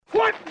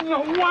What in the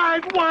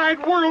wide,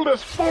 wide world of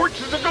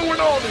sports is going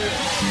on here?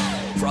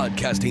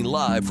 Broadcasting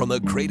live from the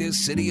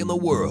greatest city in the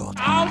world.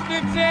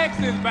 Austin,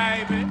 Texas,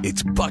 baby.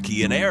 It's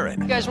Bucky and Aaron.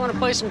 You guys want to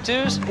play some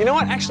twos? You know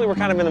what? Actually, we're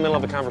kind of in the middle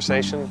of a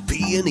conversation.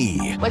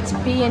 B&E. What's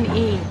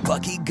B&E?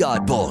 Bucky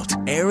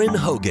Godbolt, Aaron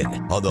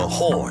Hogan on the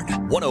Horn,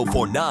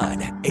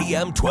 104.9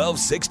 AM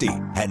 1260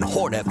 and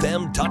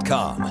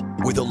hornfm.com,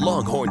 where the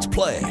Longhorns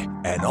play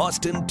and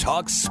Austin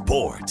talks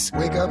sports.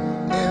 Wake up,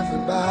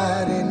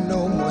 everybody,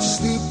 no more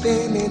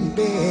sleeping in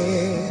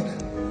bed.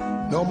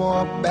 No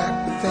more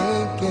back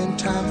thinking,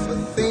 time for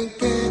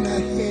thinking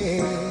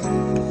ahead.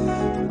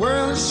 The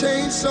world has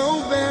changed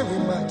so very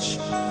much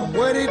from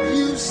what it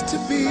used to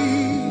be.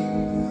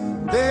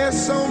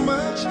 There's so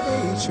much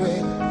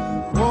hatred,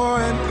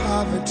 war and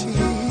poverty.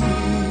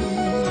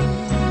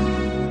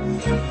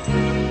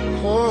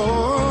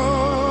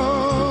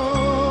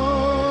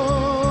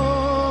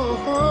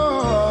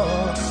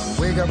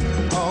 Wake up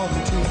all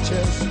the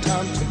teachers,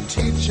 time to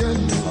teach a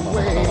new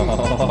way.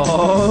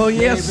 Oh,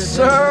 yes,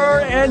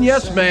 sir, and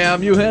yes,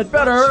 ma'am. You had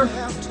better.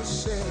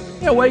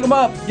 Yeah, wake them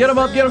up, get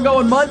them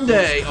going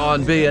Monday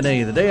on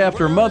B&E. The day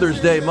after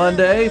Mother's Day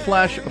Monday,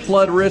 flash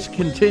flood risk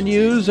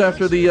continues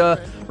after the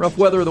rough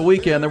weather of the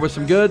weekend. There was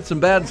some good, some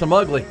bad, and some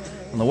ugly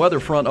on the weather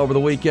front over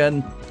the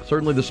weekend.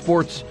 Certainly the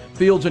sports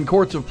fields and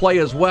courts of play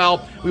as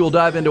well. We will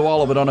dive into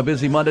all of it on a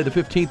busy Monday, the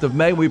 15th of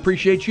May. We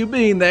appreciate you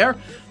being there.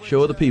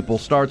 Show of the People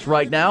starts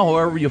right now.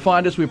 However you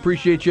find us, we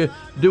appreciate you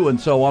doing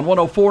so on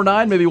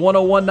 104.9, maybe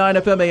 101.9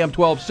 FM, AM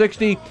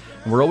 1260.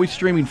 And we're always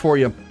streaming for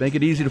you. Make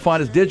it easy to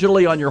find us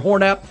digitally on your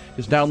Horn app.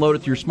 Just download it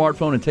to your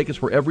smartphone and take us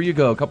wherever you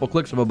go. A couple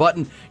clicks of a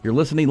button. You're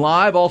listening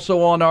live,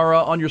 also on our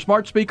on your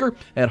smart speaker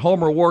at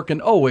home or work,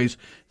 and always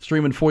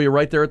streaming for you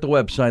right there at the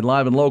website,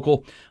 live and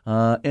local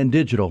and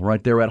digital,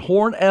 right there at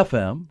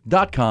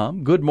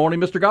hornfm.com. Good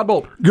morning, Mr.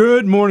 Godbolt.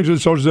 Good morning to the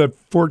soldiers at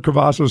Fort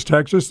Cavazos,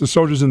 Texas, the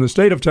soldiers in the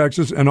state of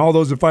Texas, and all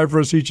those that fight for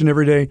us each and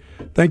every day.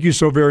 Thank you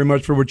so very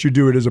much for what you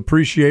do. It is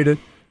appreciated.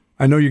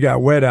 I know you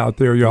got wet out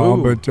there, y'all,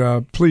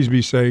 but please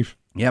be safe.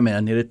 Yeah,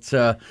 man. It's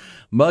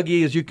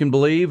muggy, as you can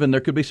believe, and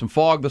there could be some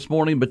fog this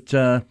morning, but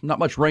not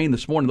much rain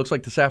this morning. Looks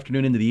like this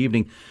afternoon into the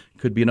evening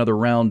could be another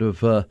round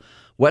of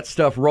wet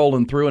stuff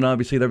rolling through, and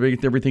obviously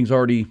everything's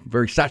already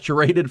very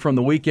saturated from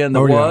the weekend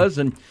that was,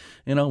 and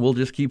we'll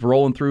just keep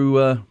rolling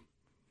through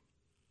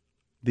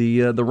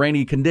the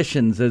rainy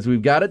conditions as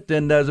we've got it.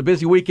 And it was a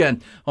busy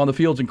weekend on the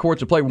fields and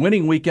courts of play.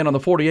 Winning weekend on the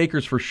 40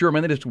 acres for sure.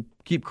 Man, they just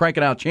keep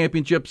cranking out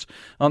championships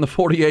on the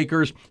 40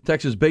 acres.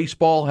 Texas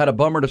baseball had a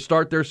bummer to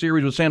start their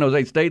series with San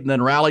Jose State and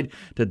then rallied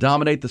to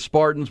dominate the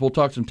Spartans. We'll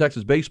talk some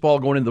Texas baseball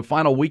going into the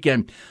final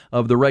weekend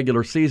of the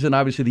regular season.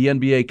 Obviously, the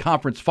NBA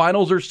Conference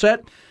Finals are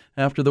set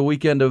after the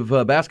weekend of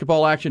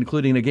basketball action,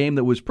 including a game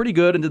that was pretty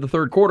good into the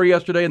third quarter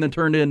yesterday and then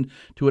turned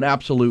into an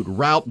absolute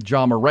rout.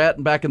 Ja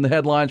Morant back in the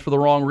headlines for the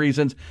wrong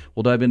reasons.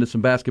 We'll dive into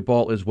some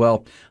basketball as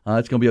well.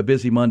 It's going to be a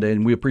busy Monday,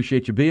 and we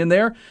appreciate you being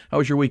there. How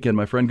was your weekend,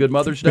 my friend? Good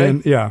Mother's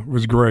Day? Yeah, it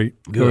was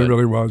great. Good. It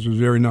really was. It was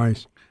very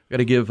nice. Got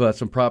to give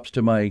some props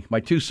to my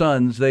two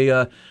sons. They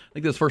I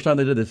think this is the first time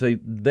they did this.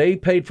 They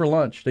paid for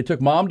lunch. They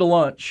took mom to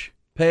lunch,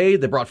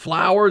 paid. They brought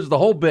flowers, the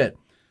whole bit.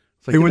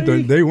 Like,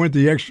 they went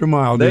the extra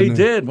mile. They didn't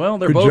they? did. Well,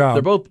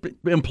 they're both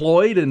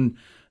employed and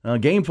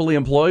gainfully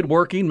employed,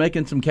 working,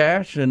 making some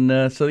cash,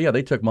 and so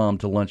they took mom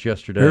to lunch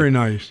yesterday. Very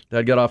nice.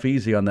 Dad got off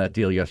easy on that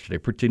deal yesterday.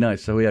 Pretty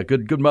nice. So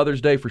good Mother's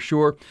Day for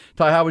sure.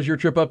 Ty, how was your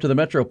trip up to the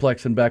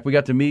Metroplex and back? We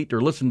got to meet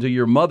or listen to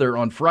your mother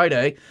on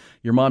Friday.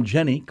 Your mom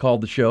Jenny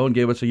called the show and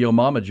gave us a Yo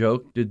Mama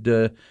joke. Did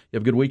you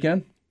have a good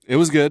weekend? It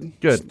was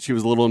good. Good. She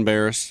was a little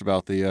embarrassed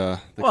about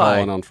the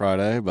call-in on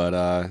Friday, but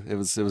it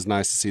was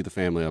nice to see the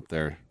family up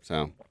there.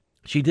 So.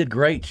 She did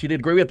great. We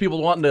had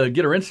people wanting to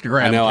get her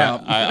Instagram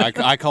account.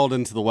 I called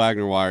into the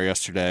Wagner Wire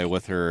yesterday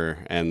with her,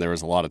 and there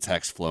was a lot of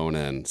text flowing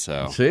in.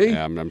 So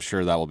yeah, I'm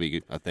sure that will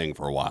be a thing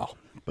for a while.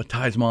 But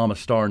Ty's mom, a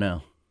star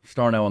now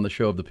on the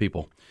Show of the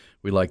People.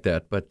 We like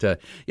that. But,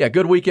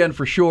 good weekend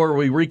for sure.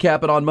 We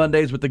recap it on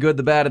Mondays with the good,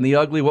 the bad, and the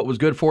ugly. What was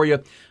good for you,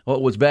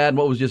 what was bad, and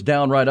what was just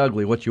downright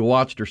ugly, what you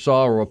watched or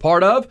saw or were a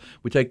part of.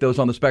 We take those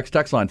on the Specs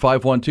text line,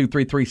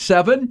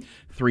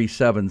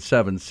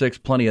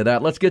 512-337-3776. Plenty of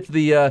that. Let's get to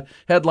the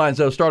headlines,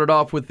 though. Started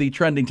off with the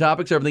trending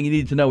topics, everything you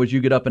need to know as you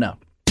get up and out.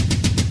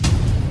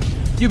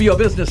 UBEO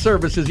Business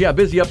Services,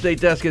 busy update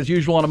desk as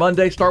usual on a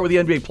Monday. Start with the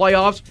NBA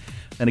playoffs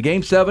and a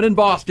Game 7 in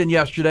Boston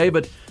yesterday,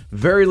 but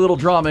very little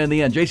drama in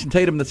the end. Jason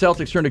Tatum and the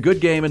Celtics turned a good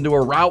game into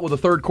a rout with a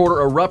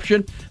third-quarter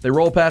eruption. They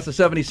roll past the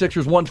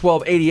 76ers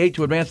 112-88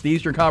 to advance to the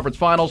Eastern Conference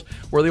Finals,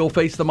 where they will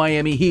face the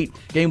Miami Heat.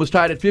 Game was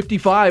tied at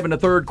 55 in the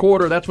third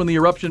quarter. That's when the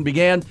eruption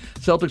began.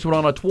 Celtics went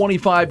on a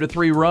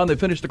 25-3 run. They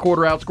finished the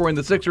quarter outscoring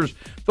the Sixers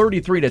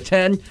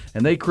 33-10,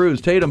 and they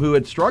cruised. Tatum, who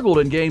had struggled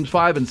in Games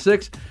 5 and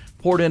 6,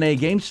 poured in a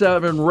Game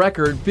 7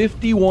 record,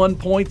 51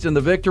 points in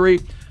the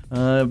victory.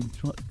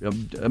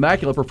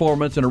 Immaculate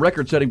performance and a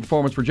record-setting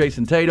performance for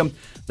Jason Tatum.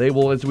 They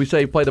will, as we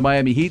say, play the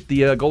Miami Heat.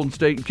 The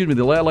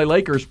the LA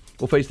Lakers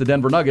will face the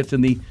Denver Nuggets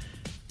in the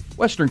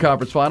Western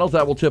Conference Finals.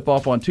 That will tip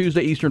off on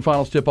Tuesday. Eastern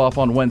Finals tip off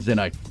on Wednesday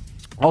night.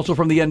 Also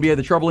from the NBA,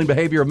 the troubling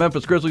behavior of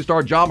Memphis Grizzlies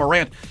star Ja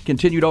Morant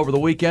continued over the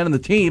weekend, and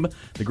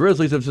the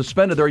Grizzlies, have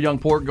suspended their young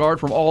point guard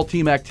from all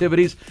team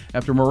activities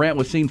after Morant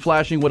was seen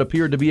flashing what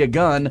appeared to be a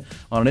gun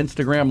on an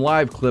Instagram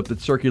Live clip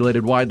that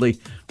circulated widely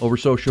over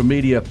social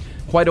media.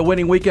 Quite a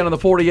winning weekend on the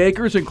 40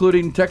 acres,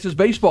 including Texas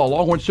baseball.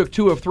 Longhorns took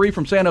 2 of 3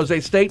 from San Jose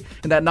State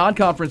in that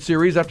non-conference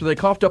series after they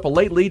coughed up a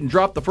late lead and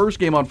dropped the first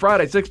game on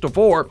Friday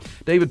 6-4.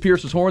 David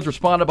Pierce's Horns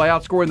responded by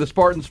outscoring the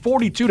Spartans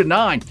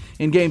 42-9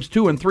 in games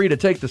 2 and 3 to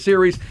take the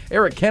series.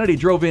 Eric Kennedy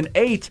drove in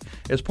 8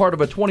 as part of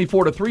a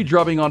 24-3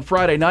 drubbing on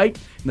Friday night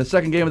in the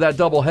second game of that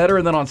doubleheader.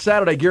 And then on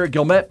Saturday, Garrett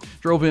Gilmette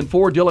drove in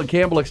 4. Dylan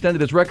Campbell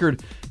extended his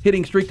record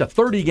hitting streak to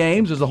 30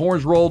 games as the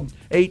Horns rolled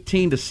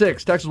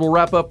 18-6. Texas will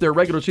wrap up their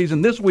regular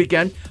season this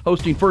weekend,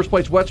 hosting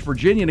first-place West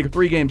Virginia in a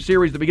 3-game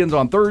series that begins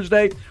on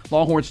Thursday.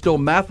 Longhorns still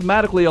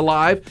mathematically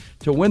alive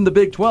to win the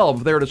Big 12.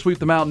 If they were to sweep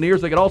the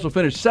Mountaineers, they could also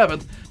finish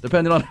 7th,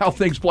 depending on how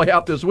things play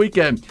out this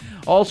weekend.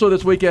 Also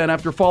this weekend,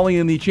 after falling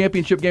in the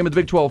championship game of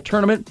the Big 12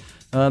 tournament,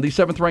 the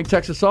 7th-ranked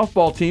Texas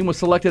softball team was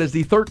selected as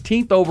the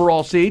 13th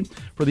overall seed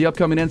for the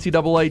upcoming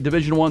NCAA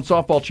Division I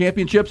softball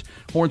championships.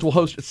 Horns will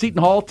host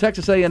Seton Hall,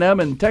 Texas A&M,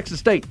 and Texas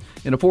State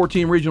in a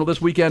 4-team regional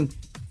this weekend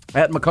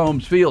at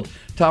McCombs Field.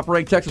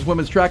 Top-ranked Texas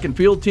women's track and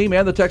field team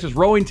and the Texas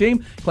rowing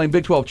team claimed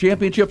Big 12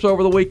 championships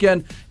over the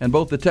weekend, and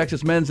both the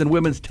Texas men's and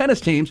women's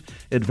tennis teams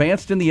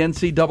advanced in the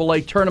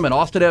NCAA tournament.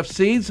 Austin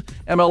FC's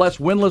MLS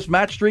winless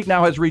match streak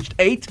now has reached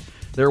 8.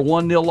 Their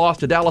 1-0 loss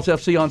to Dallas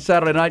FC on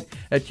Saturday night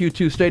at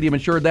Q2 Stadium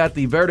ensured that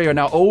the Verde are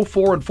now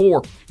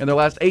 0-4-4 in their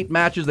last 8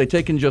 matches. They've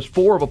taken just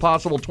 4 of a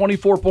possible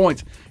 24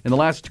 points in the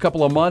last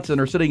couple of months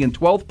and are sitting in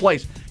 12th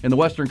place in the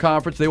Western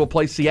Conference. They will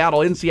play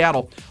Seattle in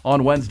Seattle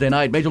on Wednesday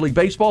night. Major League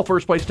Baseball,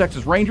 first place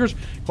Texas Rangers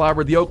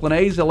clobbered the Oakland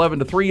A's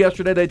 11-3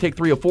 yesterday. They take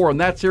 3 of 4 in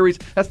that series.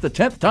 That's the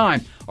 10th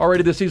time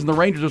already this season the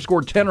Rangers have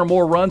scored 10 or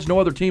more runs. No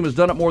other team has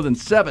done it more than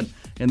 7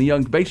 in the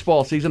young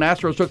baseball season.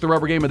 Astros took the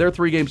rubber game of their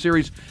 3-game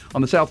series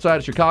on the south side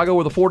of Chicago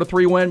with a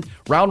 4-3 win.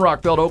 Round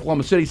Rock fell to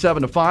Oklahoma City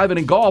 7-5. And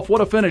in golf,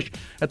 what a finish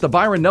at the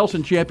Byron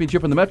Nelson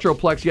Championship in the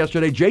Metroplex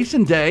yesterday.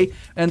 Jason Day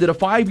ended a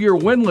 5-year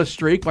winless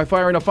streak by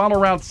firing a final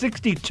round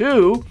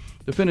 62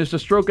 to finish a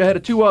stroke ahead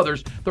of 2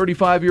 others.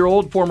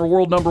 35-year-old, former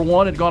world number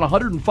 1, had gone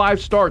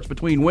 105 starts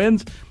between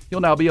wins. He'll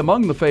now be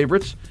among the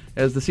favorites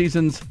as the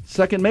season's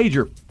second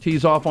major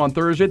tees off on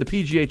Thursday, the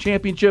PGA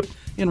Championship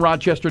in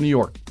Rochester, New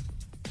York.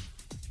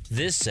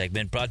 This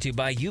segment brought to you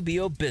by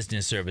UBO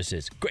Business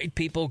Services. Great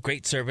people,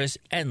 great service,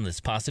 endless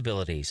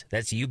possibilities.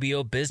 That's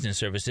UBO Business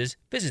Services.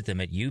 Visit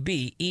them at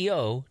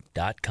ubeo.com.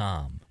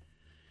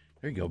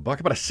 There you go,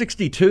 Buck. About a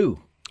 62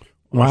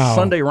 wow.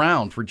 Sunday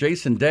round for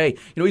Jason Day. You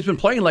know, he's been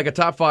playing like a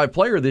top 5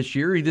 player this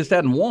year. He just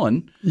hadn't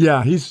won.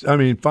 Yeah,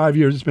 5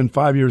 years. It's been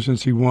 5 years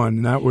since he won.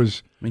 And that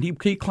was. I mean,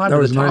 he climbed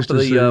to the top of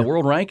the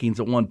world rankings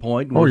at one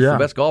point. And was the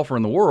best golfer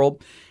in the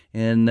world.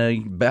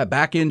 And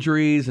back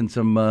injuries and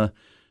some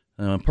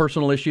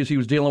personal issues he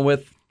was dealing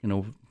with. You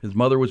know, his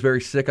mother was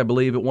very sick, I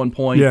believe, at one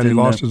point. Yeah, and he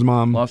lost his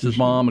mom.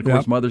 Of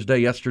course, Mother's Day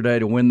yesterday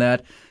to win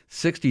that.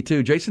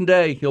 62. Jason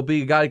Day, he'll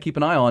be a guy to keep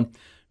an eye on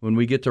when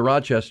we get to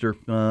Rochester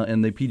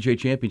and the PGA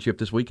Championship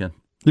this weekend.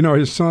 You know,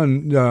 his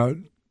son,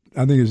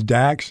 I think it's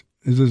Dax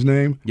is his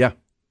name. Yeah.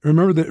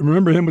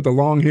 Remember him with the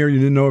long hair? You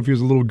didn't know if he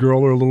was a little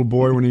girl or a little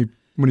boy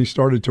when he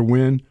started to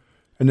win.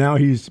 And now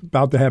he's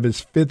about to have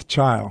his 5th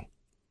child.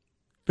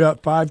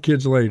 About 4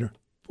 kids later.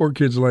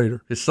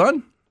 His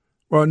son?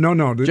 Well,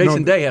 no.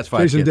 Jason Day has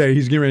 5 kids. Jason Day,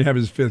 he's getting ready to have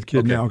his 5th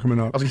kid now coming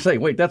up. I was going to say,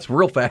 wait, that's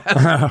real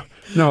fast.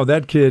 No,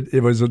 that kid,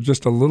 it was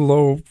just a little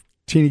old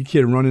teeny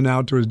kid running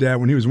out to his dad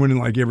when he was winning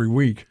like every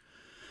week.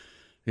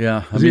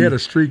 Yeah. He had a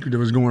streak that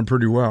was going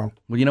pretty well.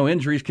 Well, you know,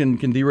 injuries can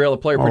derail a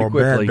player pretty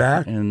quickly.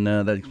 Bad back. And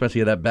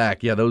especially that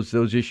back. Yeah, those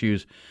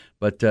issues.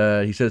 But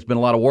he said it's been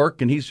a lot of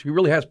work, and he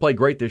really has played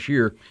great this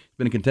year. He's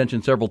been in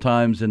contention several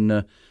times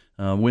and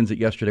wins it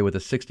yesterday with a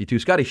 62.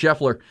 Scotty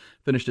Scheffler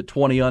finished at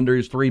 20 under.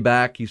 He's 3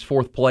 back. He's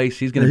 4th place.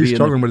 He's going to be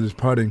struggling with his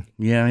putting.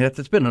 Yeah,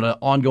 it's been an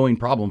ongoing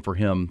problem for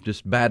him.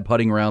 Just bad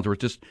putting rounds where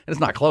it's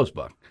not close,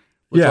 Buck.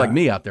 Looks like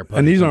me out there putting.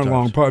 And these sometimes.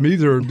 aren't long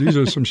putts. These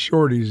are some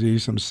shorties,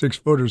 some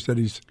 6-footers that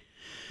he's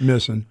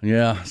missing.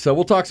 Yeah, so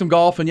we'll talk some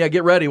golf, and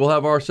get ready. We'll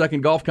have our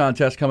second golf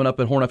contest coming up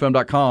at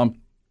hornfm.com.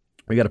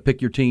 We got to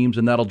pick your teams,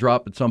 and that'll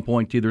drop at some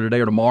point either today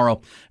or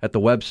tomorrow at the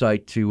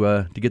website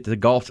to get to the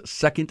golf's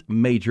second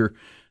major.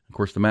 Of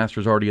course, the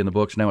Masters already in the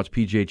books. Now it's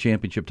PGA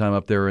Championship time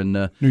up there in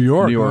New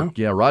York. Huh?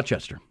 Yeah,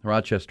 Rochester,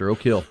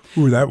 Oak Hill.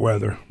 Ooh, that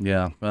weather.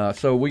 Yeah.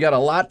 So we got a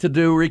lot to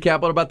do.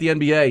 Recap about the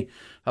NBA.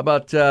 How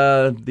about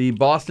the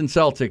Boston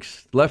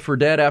Celtics left for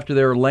dead after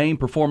their lame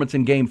performance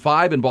in Game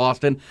 5 in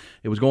Boston?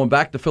 It was going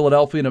back to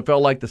Philadelphia, and it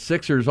felt like the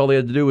Sixers, all they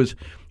had to do was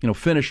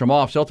finish them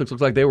off. Celtics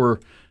looked like they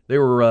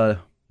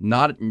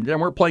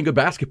weren't playing good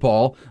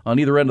basketball on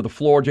either end of the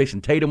floor.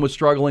 Jason Tatum was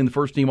struggling, the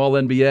first team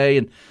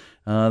All-NBA,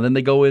 and then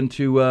they go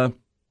into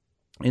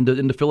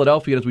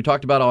Philadelphia. And as we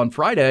talked about on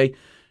Friday,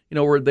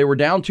 where they were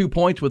down 2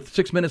 points with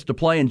 6 minutes to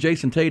play, and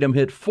Jason Tatum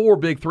hit 4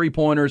 big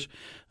three-pointers,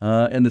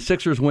 and the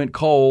Sixers went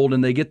cold,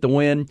 and they get the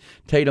win.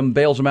 Tatum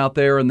bails them out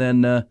there, and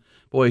then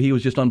boy, he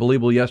was just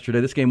unbelievable yesterday.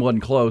 This game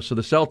wasn't close. So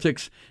the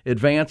Celtics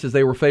advance as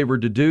they were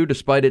favored to do,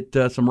 despite it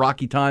some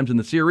rocky times in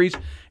the series.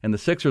 And the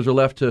Sixers are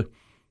left to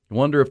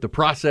wonder if the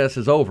process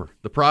is over.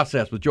 The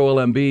process with Joel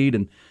Embiid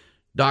and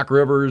Doc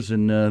Rivers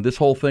and this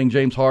whole thing.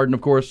 James Harden,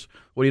 of course.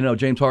 What do you know?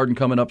 James Harden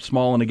coming up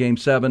small in a Game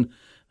 7.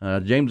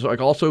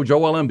 Also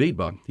Joel Embiid,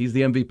 Buck. He's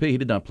the MVP. He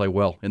did not play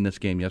well in this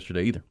game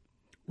yesterday either.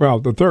 Well,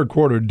 the third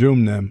quarter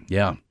doomed them.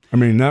 Yeah. I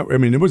mean,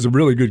 it was a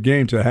really good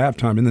game to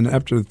halftime, and then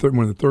after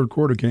when the third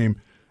quarter came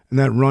and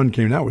that run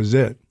came, that was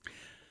it.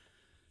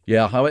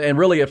 Yeah, and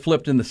really it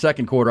flipped in the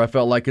second quarter, I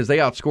felt like, because they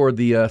outscored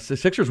the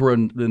Sixers were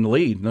in the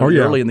lead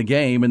early in the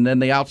game, and then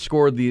they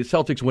outscored the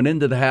Celtics, went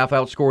into the half,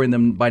 outscoring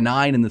them by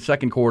 9 in the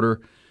second quarter.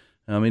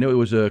 I mean, it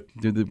was if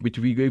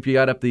you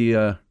got up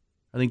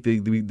I think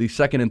the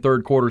second and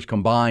third quarters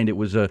combined, it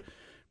was a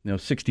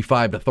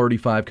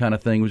 65-35 kind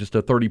of thing. It was just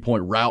a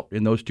 30-point rout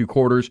in those two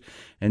quarters,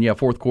 and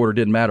fourth quarter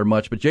didn't matter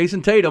much. But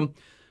Jason Tatum,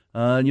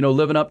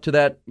 living up to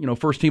that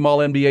first-team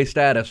All-NBA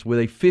status with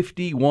a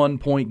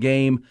 51-point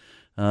game.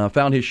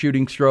 Found his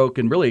shooting stroke,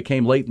 and really it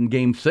came late in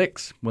Game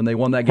 6 when they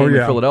won that game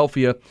in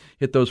Philadelphia,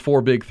 hit those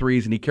 4 big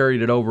threes, and he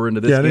carried it over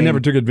into this game. Yeah, they never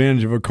took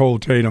advantage of a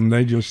cold Tatum.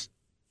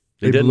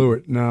 They blew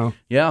it. No.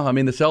 Yeah, I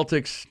mean, the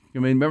Celtics,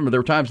 remember there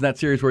were times in that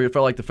series where it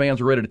felt like the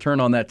fans were ready to turn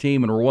on that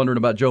team and were wondering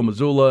about Joe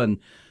Mazzulla and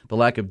the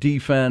lack of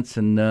defense,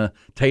 and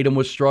Tatum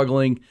was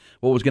struggling.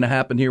 What was going to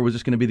happen here was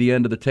just going to be the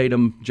end of the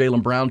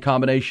Tatum-Jaylen Brown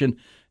combination,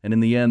 and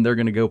in the end they're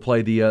going to go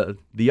play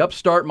the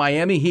upstart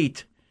Miami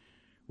Heat.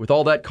 With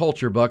all that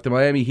culture, Buck, the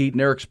Miami Heat and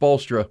Eric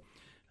Spoelstra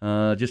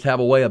just have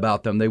a way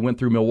about them. They went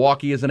through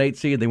Milwaukee as an 8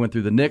 seed. They went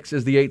through the Knicks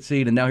as the 8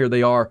 seed, and now here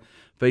they are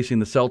facing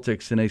the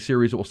Celtics in a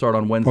series that will start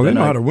on Wednesday night. Well, they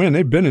know how to win.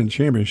 They've been in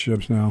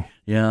championships now.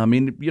 Yeah, I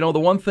mean, the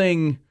one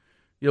thing,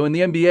 in the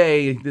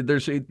NBA,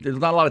 there's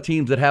not a lot of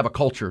teams that have a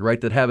culture,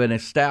 right, that have an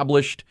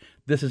established,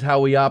 this is how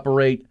we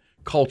operate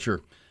culture.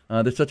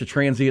 There's such a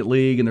transient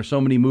league, and there's so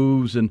many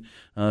moves, and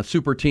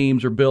super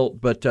teams are built,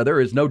 but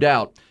there is no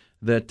doubt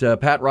that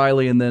Pat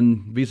Riley and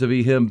then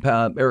vis-a-vis him,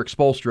 Eric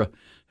Spoelstra,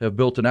 have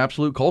built an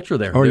absolute culture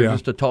there.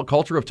 There's just a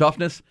culture of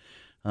toughness.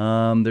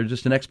 There's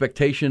just an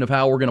expectation of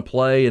how we're going to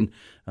play, and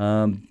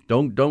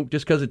don't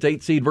just because it's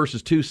 8 seed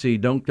versus 2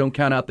 seed, don't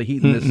count out the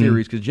Heat in this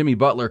series, because Jimmy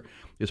Butler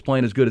is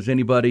playing as good as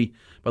anybody.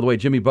 By the way,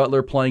 Jimmy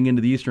Butler playing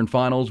into the Eastern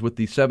Finals with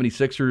the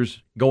 76ers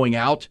going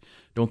out.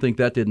 Don't think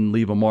that didn't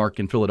leave a mark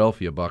in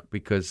Philadelphia, Buck,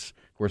 because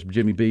of course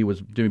Jimmy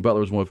Butler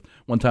was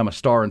one time a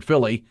star in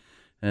Philly.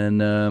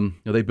 And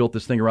they built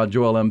this thing around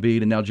Joel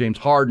Embiid and now James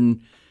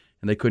Harden,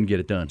 and they couldn't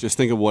get it done. Just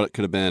think of what it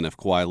could have been if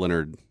Kawhi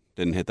Leonard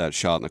didn't hit that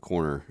shot in the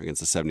corner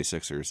against the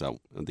 76ers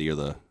the year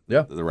the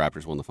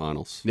Raptors won the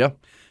finals. Yeah,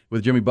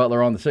 with Jimmy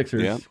Butler on the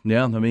Sixers.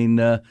 Yeah. I mean,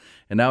 and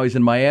now he's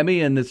in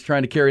Miami and is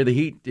trying to carry the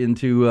Heat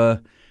into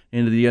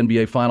the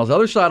NBA Finals. The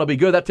other side will be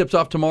good. That tips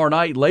off tomorrow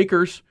night.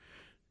 Lakers.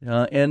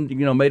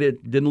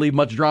 Didn't leave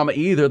much drama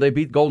either. They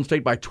beat Golden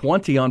State by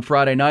 20 on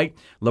Friday night.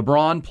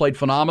 LeBron played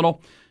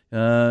phenomenal.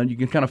 You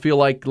can kind of feel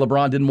like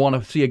LeBron didn't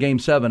want to see a Game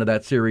 7 of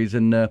that series,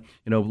 and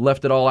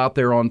left it all out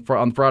there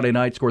on Friday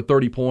night. Scored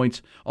 30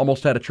 points,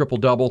 almost had a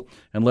triple-double,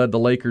 and led the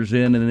Lakers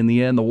in. And in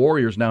the end, the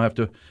Warriors now have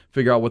to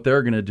figure out what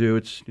they're going to do.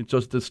 It's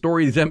just the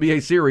story of these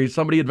NBA series.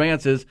 Somebody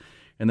advances,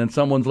 and then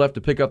someone's left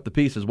to pick up the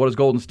pieces. What does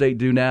Golden State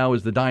do now?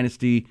 Is the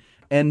dynasty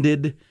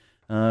ended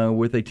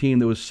with a team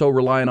that was so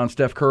reliant on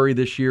Steph Curry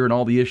this year, and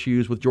all the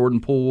issues with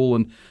Jordan Poole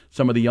and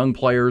some of the young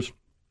players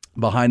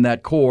behind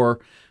that core?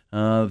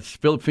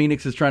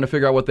 Phoenix is trying to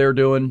figure out what they're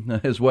doing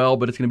as well,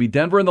 but it's going to be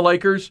Denver and the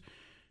Lakers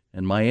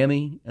and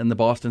Miami and the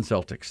Boston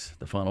Celtics,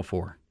 the Final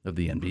Four of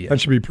the NBA. That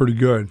should be pretty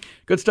good.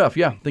 Good stuff,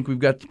 yeah. I think we've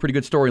got pretty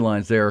good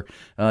storylines there.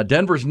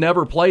 Denver's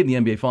never played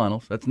in the NBA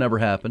Finals. That's never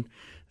happened.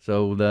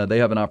 So they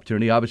have an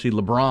opportunity. Obviously,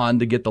 LeBron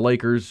to get the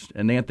Lakers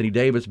and Anthony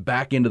Davis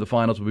back into the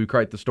Finals would be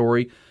quite the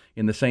story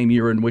in the same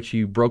year in which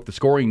he broke the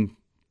scoring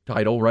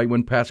title, right,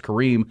 went past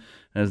Kareem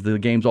as the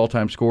game's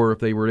all-time scorer if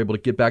they were able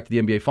to get back to the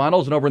NBA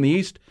Finals. And over in the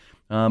East,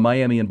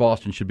 Miami and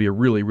Boston should be a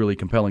really, really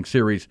compelling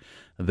series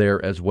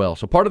there as well.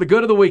 So part of the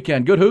good of the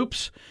weekend, good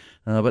hoops,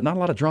 but not a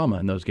lot of drama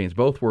in those games.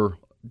 Both were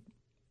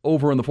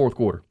over in the fourth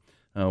quarter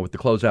with the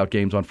closeout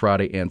games on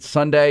Friday and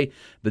Sunday.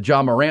 The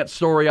Ja Morant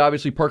story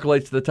obviously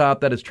percolates to the top.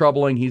 That is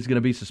troubling. He's going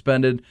to be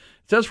suspended.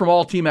 It says from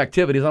all team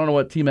activities. I don't know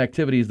what team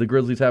activities the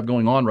Grizzlies have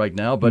going on right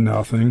now, but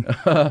nothing.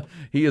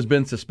 He has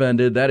been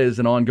suspended. That is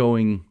an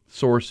ongoing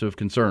source of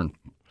concern.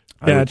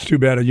 Yeah, it's too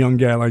bad a young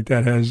guy like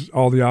that has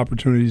all the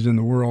opportunities in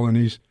the world, and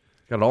he's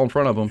got it all in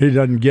front of him. He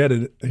doesn't get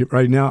it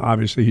right now.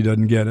 Obviously, he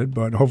doesn't get it,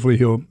 but hopefully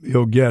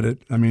he'll get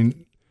it. I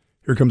mean,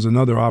 here comes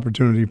another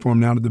opportunity for him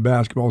now that the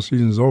basketball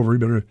season is over. He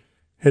better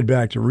head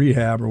back to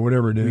rehab or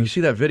whatever it is. You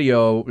see that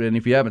video, and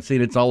if you haven't seen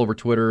it, it's all over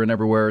Twitter and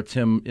everywhere. It's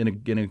him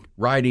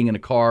riding in a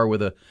car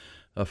with a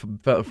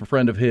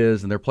friend of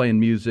his, and they're playing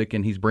music,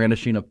 and he's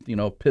brandishing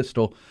a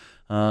pistol.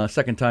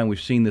 Second time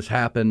we've seen this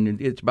happen.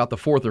 It's about the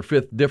fourth or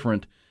fifth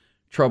different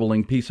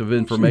troubling piece of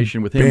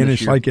information with him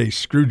banished like a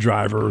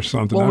screwdriver or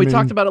something. Well, we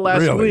talked about it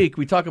last week.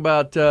 We talked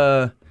about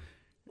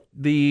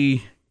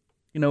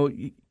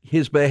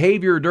his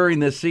behavior during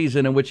this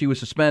season in which he was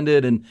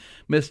suspended and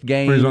missed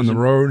games. He's on the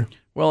road.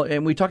 Well,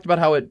 and we talked about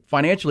how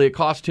financially it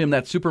cost him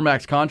that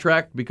Supermax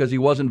contract because he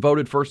wasn't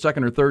voted first,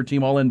 second, or third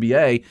team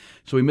All-NBA,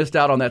 so he missed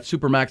out on that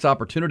Supermax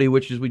opportunity,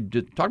 which, as we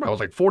talked about, was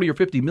like $40 or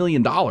 $50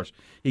 million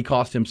he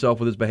cost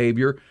himself with his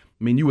behavior.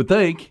 I mean, you would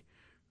think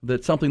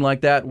that something like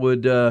that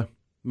would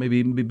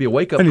maybe be a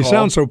wake-up call. And he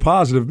sounds so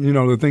positive,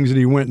 the things that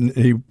he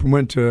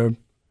went to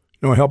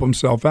help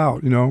himself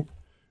out, went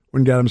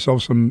and got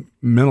himself some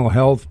mental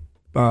health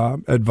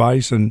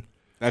advice. And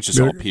that's just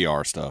all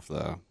PR stuff,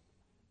 though.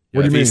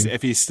 What do you mean?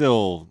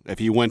 If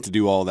he went to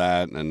do all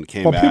that and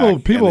came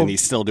back, people, and then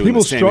he's still doing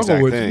the same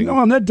exact thing.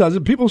 No, and that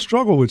doesn't. People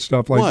struggle with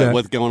stuff like that.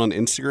 With going on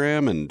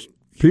Instagram and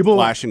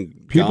flashing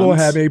guns? People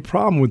have a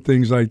problem with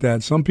things like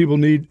that. Some people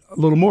need a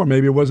little more.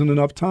 Maybe it wasn't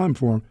enough time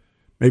for them.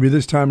 Maybe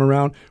this time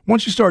around,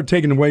 once you start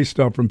taking away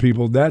stuff from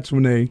people, that's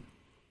when they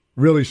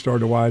really start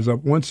to wise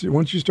up. Once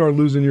you start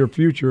losing your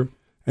future,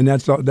 and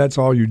that's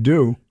all you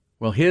do.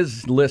 Well,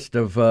 his list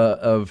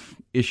of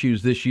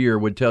issues this year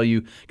would tell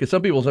you, because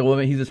some people say, well,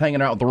 he's just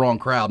hanging out with the wrong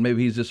crowd.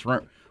 Maybe he's just,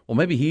 well,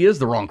 maybe he is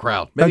the wrong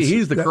crowd. Maybe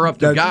he's the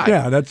corrupted guy.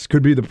 Yeah, that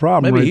could be the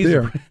problem maybe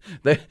right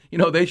there.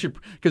 They should,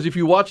 because if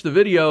you watch the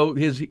video,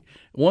 his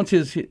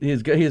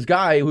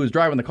guy who's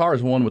driving the car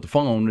is the one with the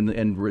phone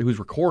and who's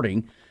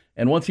recording.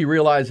 And once he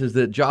realizes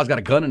that Ja's got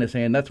a gun in his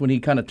hand, that's when he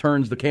kind of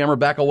turns the camera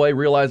back away,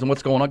 realizing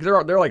what's going on.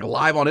 Because they're like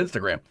live on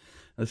Instagram.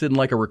 This isn't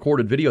like a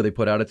recorded video they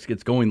put out.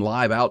 It's going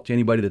live out to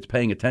anybody that's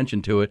paying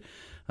attention to it.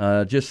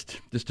 Just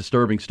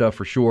disturbing stuff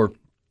for sure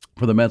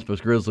for the Memphis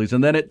Grizzlies.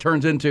 And then it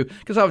turns into,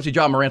 because obviously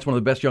Ja Morant's one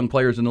of the best young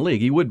players in the league.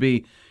 He would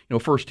be,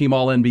 first team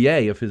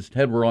All-NBA if his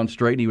head were on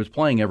straight and he was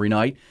playing every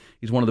night.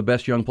 He's one of the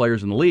best young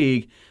players in the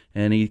league,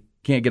 and he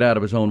can't get out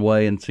of his own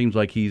way, and seems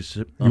like he's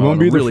on a really bad path. He won't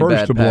be the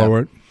first to blow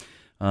it.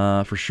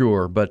 For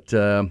sure. But,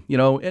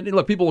 and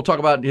look, people will talk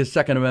about his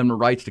Second Amendment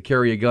rights to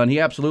carry a gun. He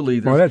absolutely...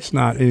 Well, that's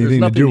not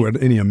anything to do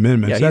with any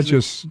amendments. That's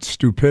just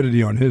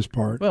stupidity on his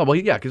part. Well,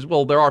 yeah, because,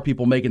 there are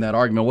people making that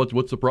argument.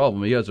 What's the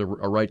problem? He has a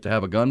right to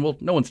have a gun. Well,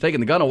 no one's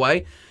taking the gun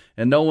away,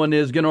 and no one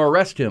is going to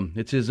arrest him.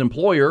 It's his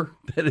employer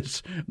that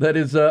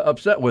is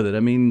upset with it.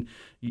 I mean,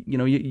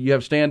 you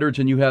have standards,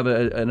 and you have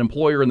an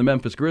employer in the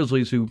Memphis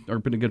Grizzlies who are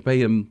going to pay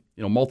him,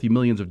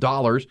 multi-millions of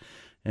dollars,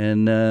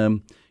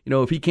 and...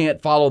 if he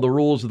can't follow the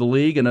rules of the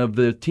league and of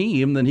the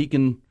team, then he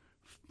can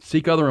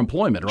seek other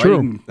employment, right?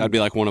 True. That'd be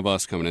like one of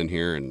us coming in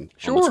here and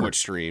on the Twitch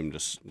stream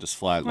just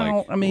flat.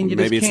 Well,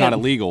 maybe it's not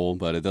illegal,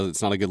 but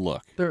it's not a good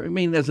look.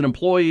 As an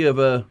employee of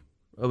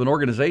an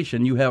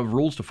organization, you have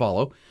rules to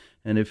follow,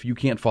 and if you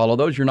can't follow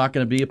those, you're not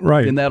going to be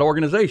in that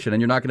organization,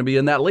 and you're not going to be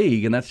in that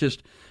league, and that's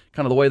just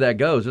kind of the way that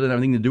goes. It doesn't have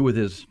anything to do with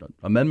his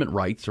amendment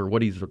rights or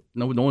what he's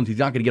not going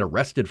to get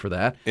arrested for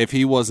that. If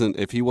he wasn't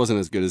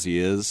as good as he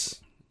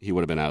is, he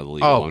would have been out of the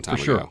league a long time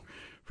ago.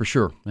 For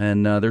sure.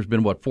 And there's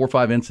been, 4 or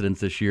 5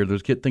 incidents this year.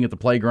 There's a kid thing at the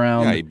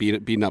playground. Yeah, he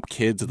beating up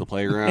kids at the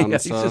playground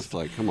and stuff.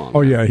 Come on.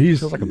 Oh, yeah. He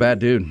feels like a bad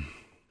dude.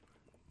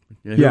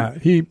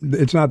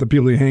 It's not the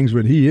people he hangs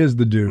with. He is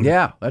the dude.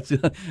 Yeah.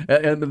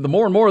 And the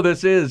more and more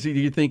this is,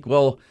 you think,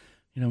 well,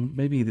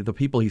 maybe the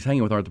people he's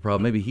hanging with aren't the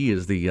problem. Maybe he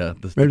is maybe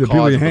the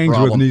people he hangs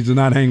with needs to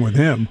not hang with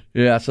him.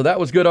 Yeah, so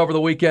that was good over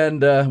the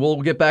weekend.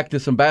 We'll get back to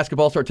some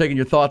basketball, start taking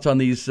your thoughts on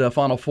these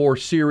Final Four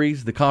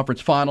series, the conference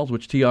finals,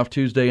 which tee off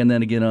Tuesday and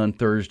then again on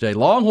Thursday.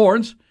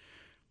 Longhorns,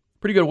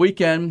 pretty good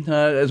weekend.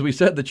 As we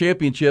said, the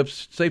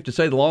championships, safe to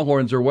say the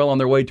Longhorns are well on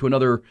their way to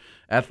another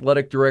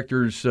athletic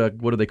directors,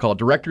 what do they call it,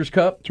 Directors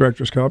Cup?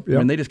 Directors Cup, yeah. I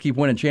mean, they just keep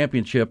winning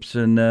championships,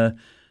 and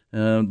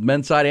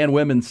men's side and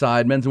women's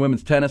side, men's and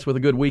women's tennis with a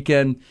good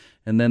weekend.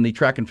 And then the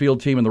track and field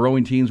team and the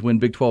rowing teams win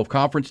Big 12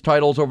 conference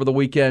titles over the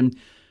weekend.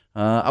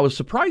 I was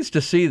surprised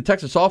to see the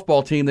Texas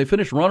softball team. They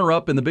finished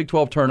runner-up in the Big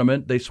 12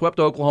 tournament. They swept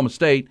Oklahoma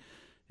State,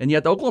 and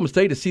yet Oklahoma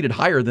State is seated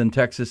higher than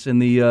Texas in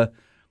the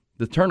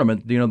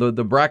tournament.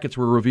 The brackets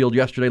were revealed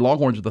yesterday.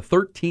 Longhorns are the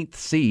 13th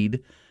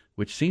seed,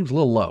 which seems a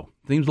little low.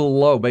 Seems a little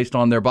low based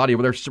on their body.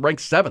 They're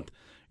ranked 7th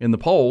in the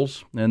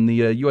polls, and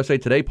the USA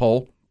Today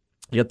poll.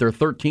 Yet they're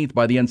 13th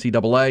by the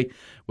NCAA,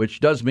 which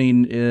does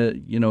mean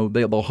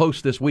they'll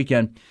host this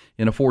weekend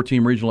in a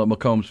 4-team regional at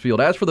McCombs Field.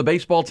 As for the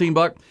baseball team,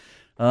 Buck,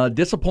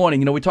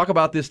 disappointing. We talk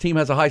about this team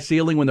has a high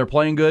ceiling when they're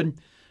playing good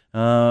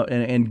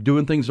and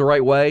doing things the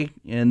right way,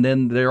 and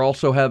then they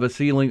also have a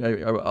ceiling,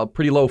 a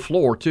pretty low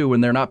floor too,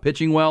 when they're not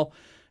pitching well.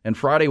 And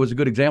Friday was a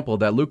good example of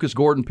that. Lucas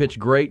Gordon pitched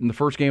great in the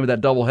first game of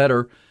that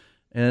doubleheader.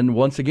 And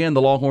once again,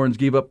 the Longhorns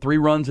gave up 3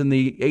 runs in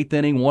the 8th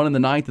inning, 1 in the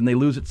 9th, and they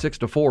lose it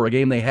 6-4, a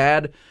game they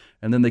had,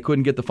 and then they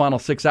couldn't get the final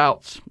 6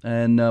 outs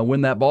and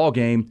win that ball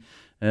game.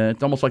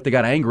 It's almost like they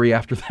got angry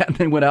after that, and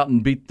they went out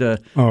and beat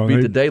the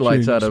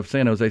daylights out of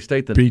San Jose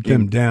State. Beat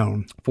them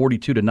down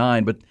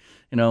 42-9. But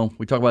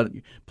we talk about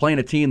playing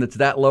a team that's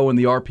that low in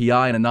the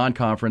RPI in a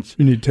non-conference.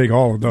 You need to take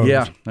all of those.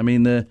 Yeah, I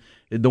mean the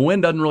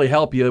win doesn't really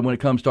help you when it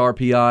comes to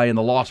RPI, and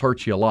the loss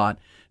hurts you a lot,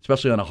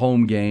 especially on a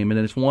home game. And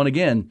then it's won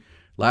again.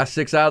 Last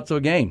 6 outs of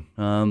a game,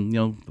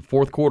 the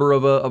fourth quarter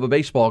of a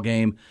baseball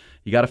game,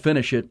 You got to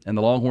finish it, and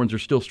the Longhorns are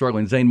still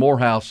struggling. Zane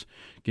Morehouse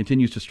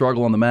continues to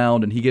struggle on the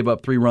mound, and he gave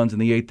up 3 runs in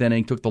the 8th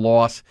inning, took the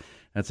loss.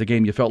 That's a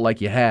game you felt like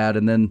you had,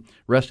 and then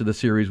rest of the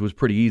series was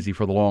pretty easy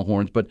for the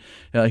Longhorns. But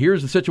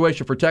here's the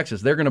situation for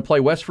Texas. They're going to play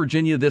West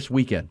Virginia this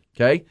weekend,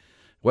 okay?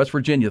 West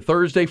Virginia,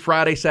 Thursday,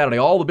 Friday, Saturday.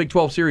 All the Big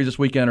 12 series this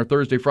weekend are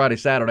Thursday, Friday,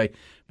 Saturday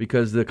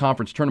because the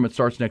conference tournament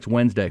starts next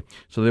Wednesday.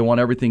 So they want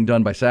everything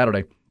done by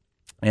Saturday.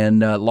 And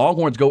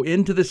Longhorns go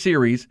into the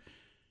series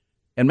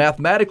and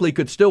mathematically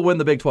could still win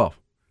the Big 12.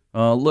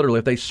 Literally,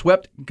 if they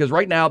swept, because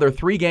right now they're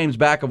 3 games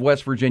back of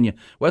West Virginia.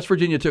 West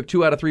Virginia took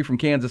 2 out of 3 from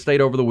Kansas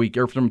State over the week,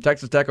 or from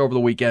Texas Tech over the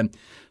weekend.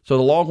 So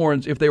the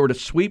Longhorns, if they were to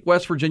sweep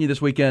West Virginia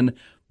this weekend,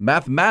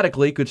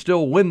 mathematically could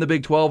still win the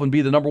Big 12 and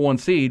be the number 1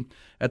 seed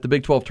at the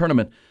Big 12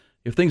 tournament.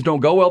 If things don't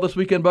go well this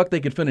weekend, Buck,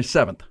 they could finish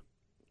 7th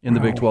in the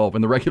Big 12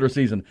 in the regular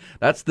season.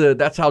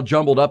 That's how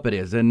jumbled up it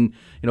is. And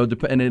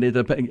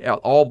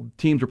all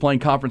teams are playing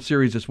conference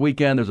series this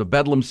weekend. There's a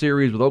Bedlam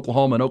series with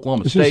Oklahoma and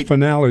Oklahoma State. This is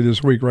finale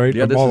this week, right?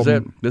 Yeah,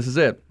 this is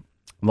it.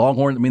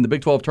 Longhorns. The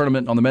Big 12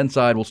 tournament on the men's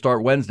side will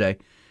start Wednesday,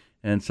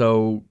 and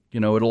so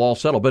it'll all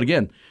settle. But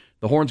again,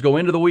 the Horns go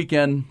into the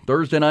weekend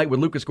Thursday night with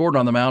Lucas Gordon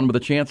on the mound with a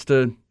chance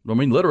to,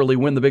 literally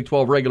win the Big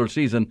 12 regular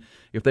season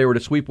if they were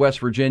to sweep West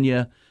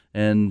Virginia.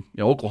 And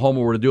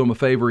Oklahoma were to do them a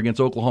favor against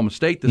Oklahoma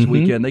State this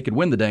weekend, they could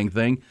win the dang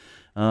thing.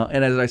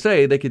 And as I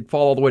say, they could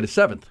fall all the way to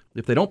 7th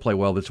if they don't play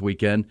well this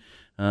weekend.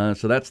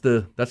 So that's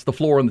the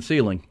floor and the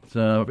ceiling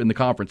in the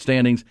conference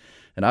standings.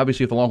 And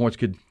obviously, if the Longhorns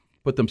could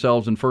put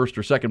themselves in first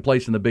or second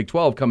place in the Big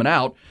 12 coming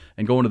out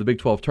and go into the Big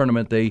 12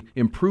 tournament, they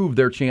improve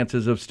their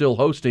chances of still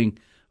hosting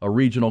a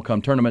regional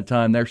come tournament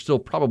time. They're still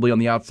probably on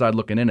the outside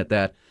looking in at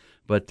that.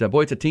 But,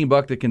 boy, it's a team,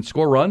 Buck, that can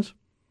score runs.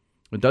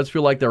 It does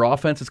feel like their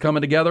offense is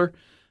coming together.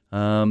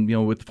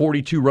 With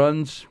 42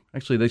 runs,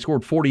 actually they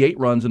scored 48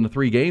 runs in the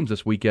 3 games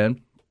this weekend.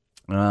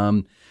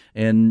 Eric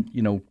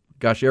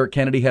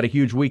Kennedy had a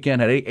huge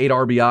weekend, had 8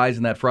 RBIs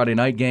in that Friday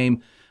night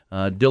game.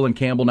 Dylan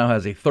Campbell now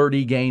has a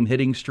 30-game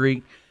hitting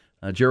streak.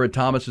 Jared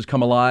Thomas has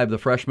come alive, the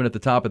freshman at the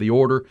top of the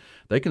order.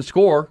 They can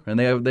score, and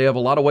they have a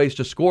lot of ways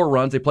to score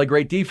runs. They play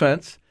great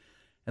defense,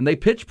 and they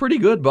pitch pretty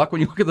good, Buck. When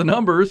you look at the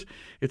numbers,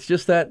 it's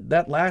just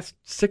that last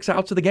 6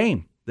 outs of the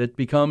game that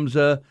becomes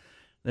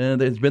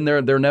and it's been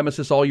their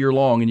nemesis all year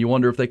long, and you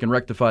wonder if they can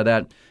rectify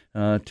that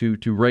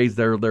to raise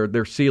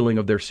their ceiling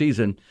of their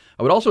season.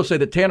 I would also say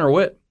that Tanner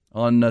Witt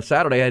on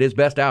Saturday had his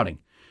best outing.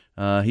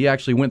 He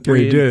actually went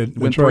 3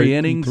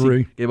 innings.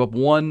 He gave up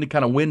 1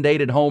 kind of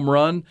wind-aided home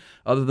run.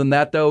 Other than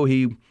that, though,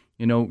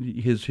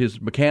 his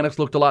mechanics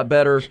looked a lot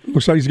better.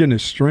 Looks like he's getting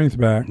his strength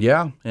back.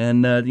 Yeah,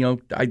 and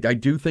I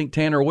do think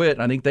Tanner Witt.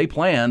 I think they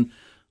plan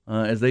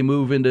as they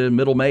move into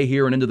middle May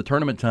here and into the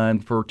tournament time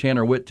for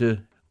Tanner Witt to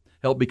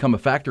help become a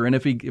factor. And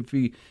if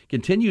he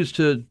continues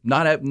to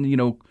not have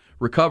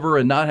recover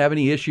and not have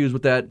any issues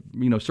with that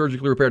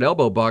surgically repaired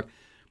elbow, Buck,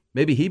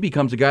 maybe he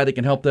becomes a guy that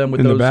can help them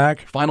with those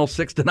final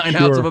 6 to 9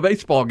 outs of a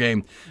baseball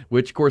game.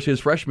 Which, of course, his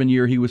freshman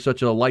year he was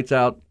such a lights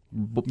out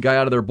guy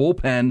out of their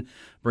bullpen,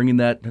 bringing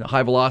that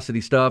high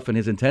velocity stuff and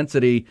his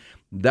intensity.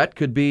 That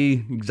could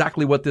be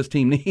exactly what this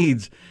team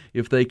needs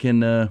if they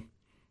can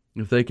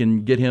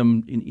get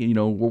him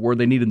where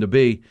they need him to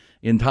be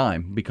in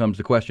time becomes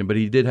the question. But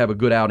he did have a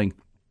good outing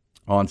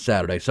on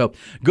Saturday. So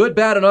good,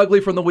 bad, and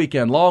ugly from the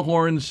weekend.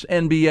 Longhorns,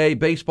 NBA,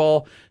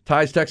 baseball.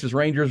 Ties Texas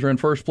Rangers are in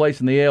first place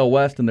in the AL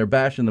West, and they're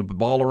bashing the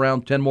ball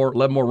around.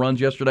 11 more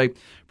runs yesterday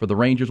for the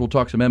Rangers. We'll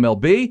talk some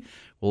MLB.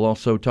 We'll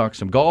also talk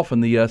some golf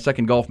and the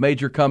second golf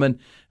major coming, and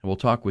we'll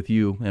talk with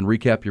you and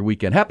recap your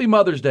weekend. Happy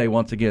Mother's Day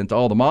once again to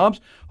all the moms.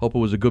 Hope it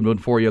was a good one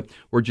for you.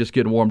 We're just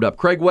getting warmed up.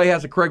 Craig Way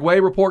has a Craig Way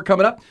report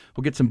coming up.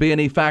 We'll get some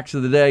B&E facts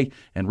of the day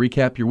and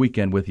recap your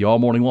weekend with you all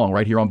morning long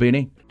right here on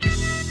B&E.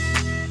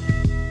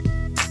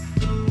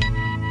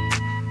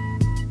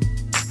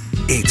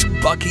 It's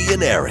Bucky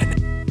and Aaron.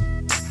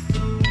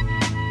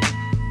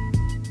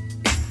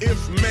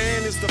 If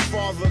man is the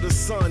father, the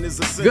son is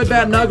the good,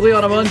 bad, and ugly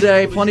on a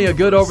Monday. Plenty of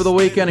good over the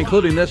weekend,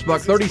 including this,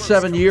 Buck.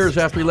 37 years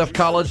after he left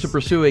college to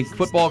pursue a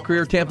football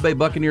career, Tampa Bay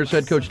Buccaneers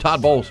head coach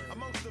Todd Bowles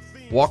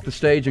walked the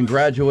stage and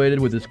graduated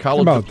with his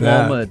college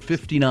diploma at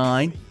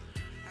 59,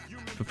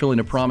 fulfilling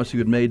a promise he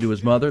had made to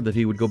his mother that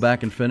he would go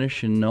back and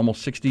finish. And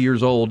almost 60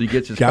 years old, he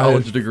gets his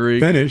college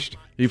degree.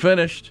 He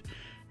finished.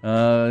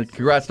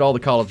 Congrats to all the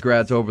college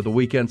grads over the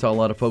weekend. Saw a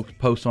lot of folks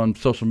post on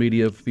social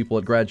media of people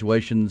at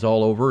graduations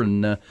all over,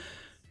 and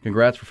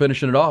congrats for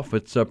finishing it off.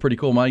 It's pretty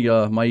cool. My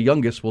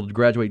youngest will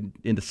graduate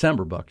in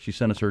December, Buck. She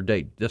sent us her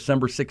date,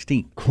 December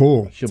 16th.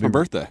 Cool. It's her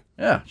birthday.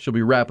 Yeah, she'll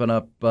be wrapping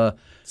up.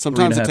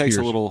 Sometimes it takes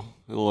a little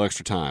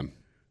extra time.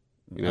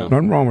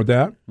 Nothing wrong with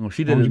that. Well,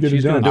 she did it.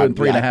 She's going to do it in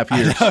 3.5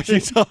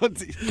 years.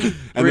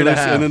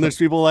 And then there's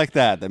people like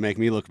that make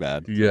me look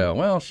bad. Yeah,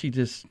 well,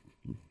 she's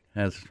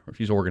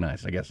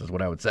organized, I guess is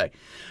what I would say.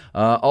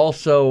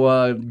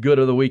 Also, good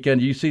of the weekend.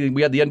 You see,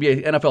 we had the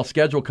NBA NFL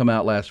schedule come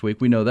out last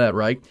week. We know that,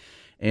 right?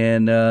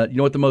 And you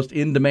know what the most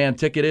in-demand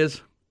ticket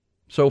is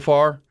so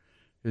far?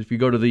 If you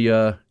go to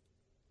the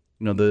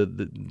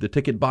the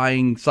ticket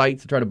buying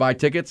sites to try to buy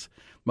tickets,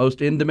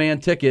 most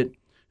in-demand ticket,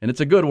 and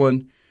it's a good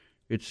one,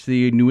 It's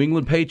the New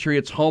England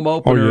Patriots home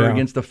opener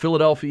against the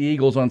Philadelphia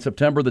Eagles on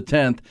September the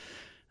 10th.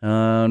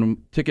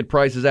 Ticket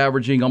prices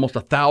averaging almost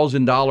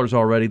 $1,000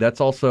 already. That's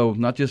also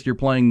not just you're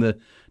playing the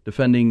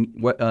defending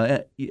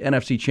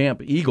NFC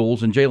champ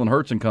Eagles and Jalen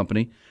Hurts and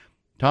company.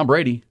 Tom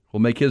Brady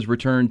will make his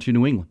return to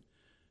New England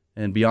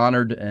and be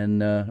honored,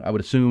 and I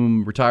would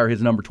assume retire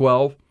his number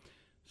 12.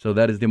 So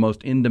that is the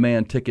most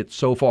in-demand ticket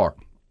so far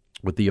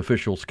with the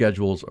official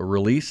schedules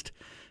released.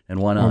 And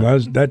why not? Well,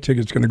 that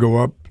ticket's going to go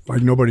up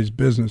like nobody's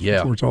business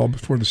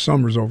before the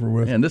summer's over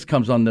with. And this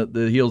comes on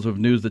the heels of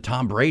news that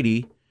Tom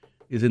Brady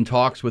is in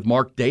talks with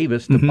Mark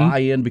Davis to buy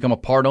in, become a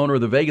part owner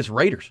of the Vegas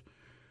Raiders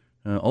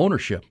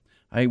ownership.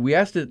 We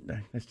asked it.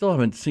 I still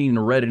haven't seen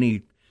or read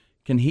any.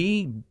 Can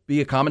he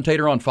be a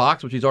commentator on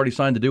Fox, which he's already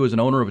signed to do as an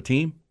owner of a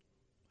team?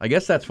 I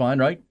guess that's fine,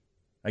 right?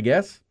 I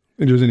guess.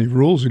 If there's any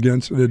rules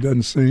against it, it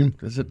doesn't seem.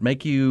 Does it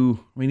make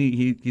you? I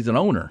mean, he's an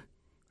owner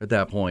at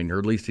that point, or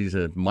at least he's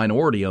a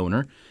minority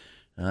owner.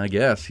 I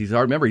guess he's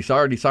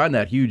already signed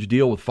that huge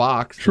deal with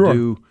Fox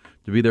to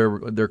be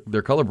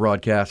their color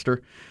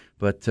broadcaster.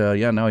 But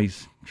now he'll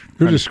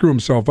just screw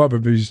himself up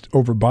if he's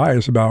over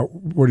biased about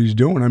what he's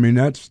doing. I mean,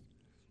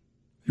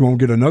 he won't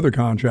get another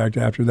contract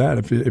after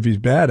that if he's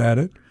bad at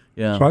it.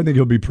 Yeah. So I think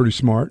he'll be pretty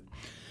smart.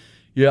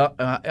 Yeah,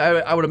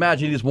 I would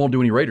imagine he just won't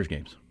do any Raiders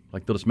games.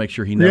 Like, they'll just make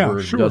sure he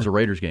never does a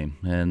Raiders game,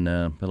 and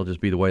that'll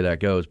just be the way that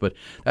goes. But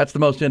that's the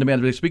most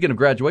in-demand. Speaking of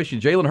graduation,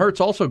 Jalen Hurts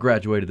also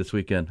graduated this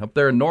weekend up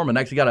there in Norman.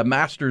 Actually got a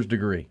master's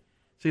degree.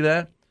 See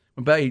that?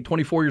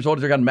 24 years old.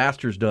 He's got a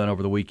master's done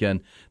over the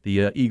weekend,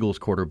 the Eagles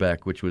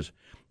quarterback, which was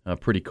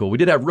pretty cool. We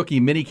did have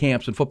rookie mini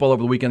camps in football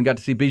over the weekend. Got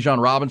to see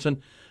Bijan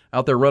Robinson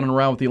out there running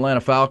around with the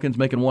Atlanta Falcons,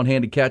 making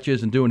one-handed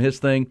catches and doing his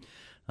thing.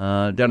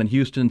 Down in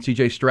Houston,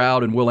 C.J.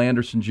 Stroud and Will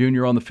Anderson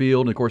Jr. on the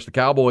field. And, of course, the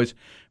Cowboys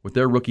with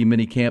their rookie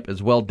mini camp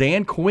as well.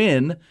 Dan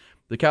Quinn,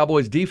 the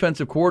Cowboys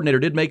defensive coordinator,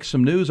 did make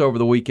some news over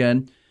the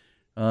weekend.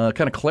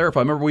 Kind of clarify.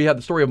 Remember we had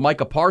the story of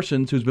Micah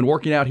Parsons, who's been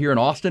working out here in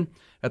Austin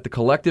at the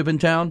Collective in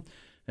town.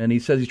 And he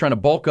says he's trying to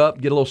bulk up,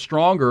 get a little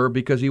stronger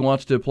because he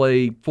wants to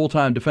play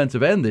full-time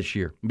defensive end this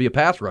year and be a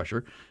pass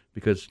rusher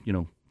because,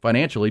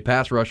 financially,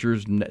 pass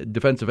rushers and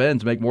defensive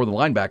ends make more than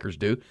linebackers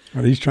do.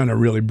 Well, he's trying to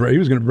really break. He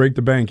was going to break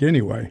the bank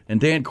anyway. And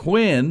Dan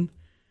Quinn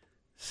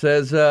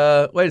says,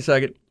 "Wait a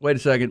second.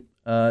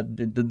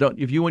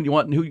 If you want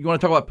to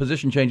talk about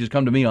position changes,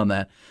 come to me on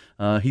that."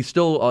 He's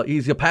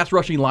a pass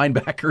rushing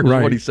linebacker,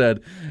 is what he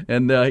said,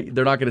 and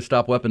they're not going to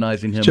stop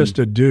weaponizing him. He's just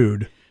a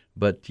dude.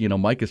 But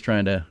Mike is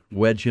trying to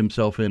wedge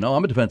himself in. Oh,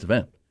 I'm a defensive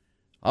end.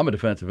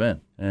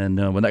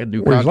 And when that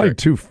new contract, he's like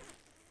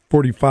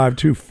 245,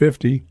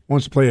 250.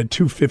 Wants to play at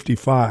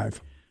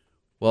 255.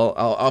 Well,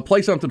 I'll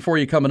play something for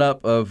you coming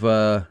up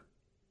of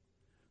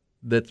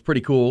that's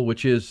pretty cool,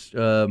 which is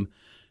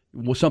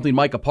something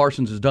Micah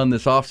Parsons has done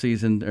this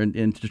offseason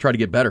and to try to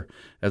get better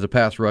as a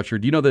pass rusher.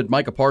 Do you know that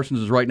Micah Parsons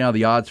is right now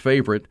the odds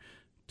favorite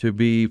to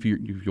be, if you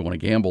want to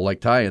gamble like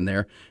Ty in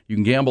there, you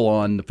can gamble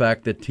on the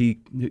fact that the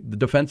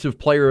Defensive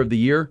Player of the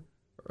Year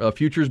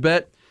futures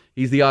bet,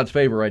 he's the odds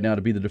favorite right now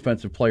to be the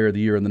Defensive Player of the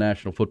Year in the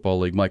National Football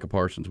League, Micah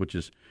Parsons, which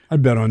is...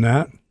 I'd bet on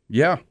that.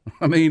 Yeah.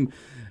 I mean,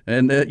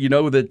 and you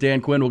know that Dan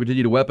Quinn will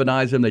continue to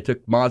weaponize him. They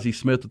took Mozzie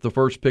Smith with the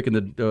first pick in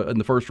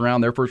the first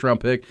round, their first-round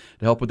pick,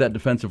 to help with that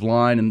defensive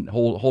line and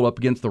hold up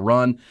against the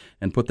run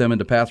and put them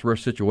into pass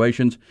rush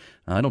situations.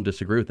 I don't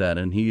disagree with that,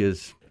 and he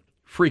is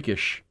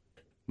freakish,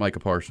 Micah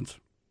Parsons.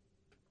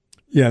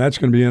 Yeah, that's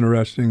going to be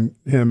interesting.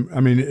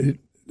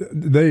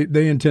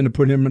 They intend to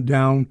put him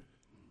down,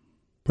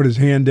 put his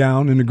hand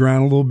down in the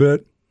ground a little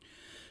bit.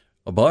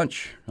 A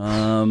bunch,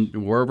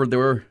 wherever they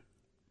were,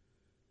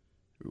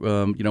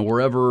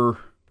 wherever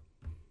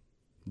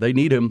they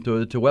need him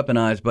to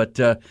weaponize. But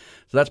so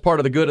that's part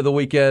of the good of the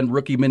weekend.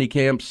 Rookie mini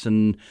camps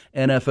and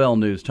NFL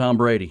news. Tom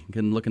Brady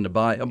looking to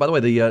buy. Oh, by the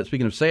way,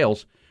 speaking of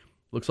sales,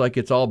 looks like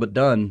it's all but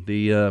done.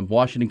 The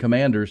Washington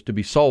Commanders to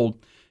be sold.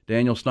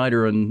 Daniel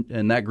Snyder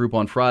and that group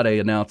on Friday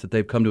announced that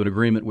they've come to an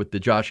agreement with the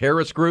Josh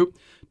Harris group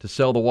to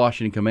sell the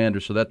Washington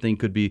Commanders. So that thing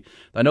could be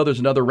 – I know there's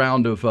another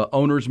round of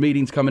owners'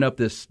 meetings coming up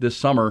this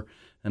summer,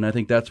 and I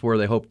think that's where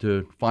they hope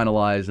to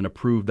finalize and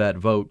approve that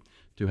vote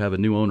to have a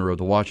new owner of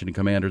the Washington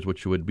Commanders,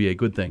 which would be a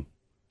good thing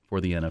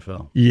for the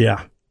NFL.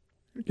 Yeah.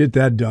 Get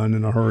that done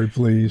in a hurry,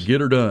 please.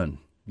 Get her done.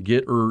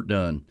 Good,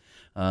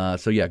 bad,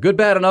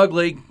 and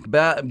ugly.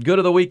 Good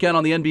of the weekend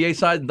on the NBA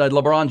side,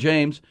 LeBron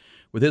James –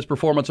 with his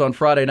performance on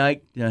Friday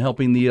night,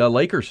 helping the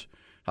Lakers.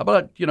 How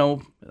about, I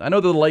know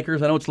they're the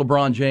Lakers. I know it's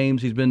LeBron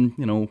James. He's been,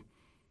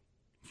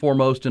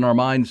 foremost in our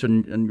minds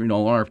and on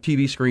our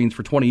TV screens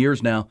for 20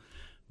 years now.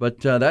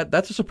 But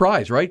that's a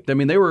surprise, right? I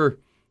mean, they were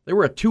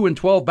a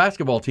 2-12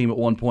 basketball team at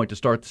one point to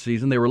start the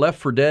season. They were left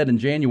for dead in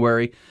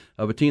January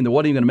of a team that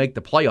wasn't even going to make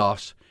the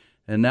playoffs.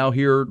 And now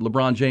here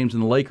LeBron James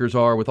and the Lakers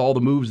are, with all the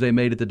moves they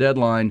made at the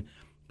deadline,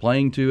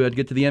 playing to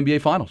get to the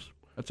NBA Finals.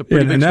 That's a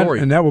pretty big story.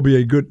 And that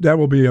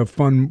will be a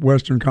fun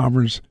Western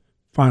Conference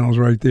Finals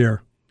right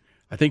there.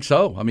 I think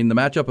so. I mean, the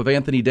matchup of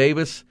Anthony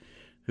Davis,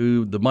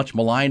 who the much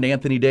maligned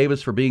Anthony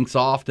Davis for being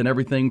soft and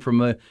everything from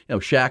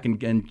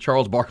Shaq and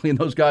Charles Barkley and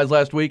those guys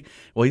last week.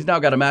 Well, he's now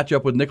got a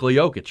matchup with Nikola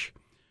Jokic,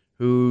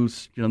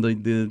 who's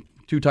the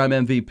two-time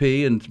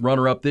MVP and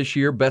runner-up this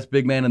year, best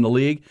big man in the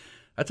league.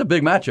 That's a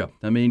big matchup.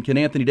 I mean, can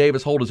Anthony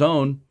Davis hold his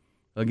own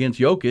against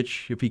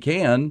Jokic? If he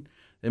can,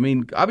 I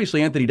mean,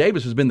 obviously Anthony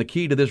Davis has been the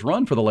key to this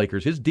run for the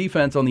Lakers. His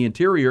defense on the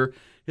interior,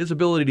 his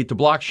ability to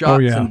block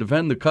shots and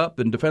defend the cup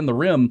and defend the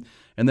rim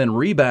and then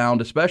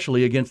rebound,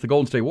 especially against the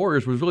Golden State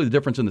Warriors, was really the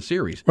difference in the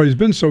series. Well, he's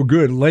been so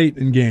good late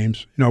in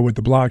games, with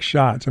the block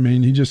shots. I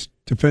mean, he just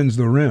defends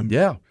the rim.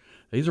 Yeah.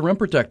 He's a rim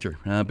protector,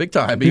 big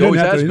time. He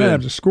always has been. He doesn't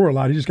have to score a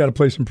lot. He just got to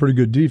play some pretty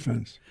good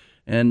defense.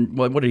 And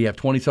what did he have?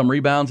 20-some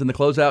rebounds in the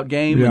closeout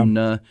game,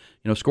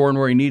 and scoring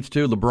where he needs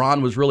to.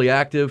 LeBron was really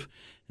active,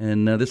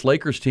 and this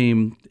Lakers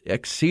team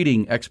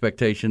exceeding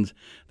expectations.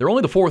 They're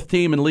only the fourth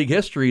team in league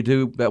history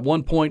to, at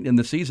one point in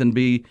the season,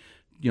 be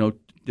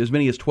as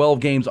many as 12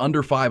 games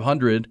under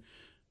 500.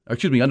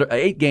 Under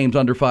 8 games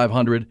under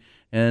 500.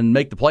 And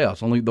make the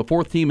playoffs. Only the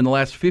fourth team in the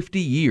last 50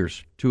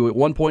 years to, at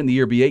one point in the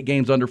year, be 8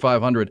 games under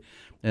 500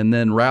 and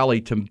then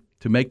rally to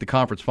make the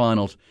conference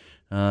finals.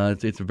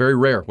 It's very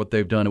rare what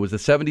they've done. It was the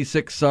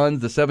 76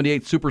 Suns, the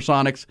 78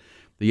 Supersonics,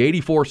 the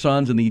 84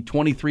 Suns, and the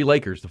 23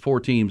 Lakers, the 4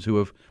 teams who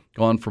have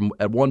gone from,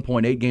 at one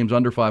point, 8 games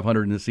under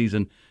 500 in the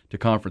season to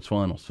conference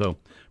finals. So,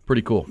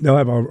 pretty cool. They'll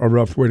have a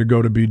rough way to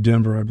go to beat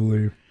Denver, I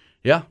believe.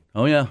 Yeah.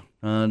 Oh, yeah.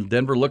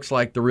 Denver looks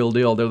like the real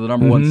deal. They're the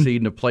number one seed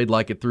and have played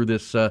like it through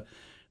this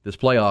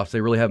playoffs.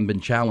 They really haven't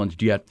been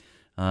challenged yet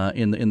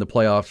in the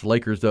playoffs.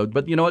 Lakers, though.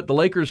 But you know what? The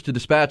Lakers to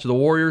dispatch the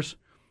Warriors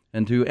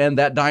and to end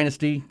that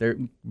dynasty,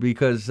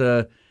 because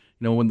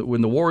when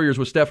the Warriors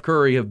with Steph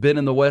Curry have been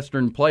in the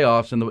Western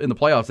playoffs, in the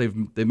playoffs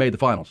they've made the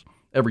finals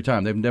every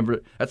time. They've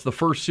never. That's the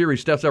first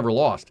series Steph's ever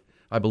lost,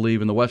 I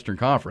believe, in the Western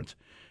Conference.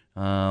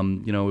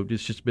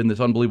 It's just been this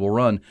unbelievable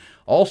run.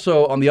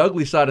 Also, on the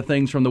ugly side of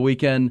things from the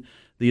weekend,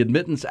 the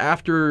admittance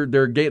after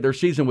their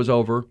season was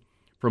over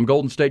from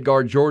Golden State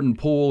guard Jordan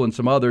Poole and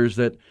some others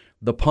that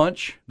the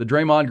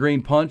Draymond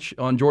Green punch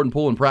on Jordan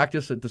Poole in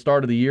practice at the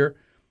start of the year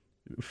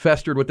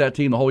festered with that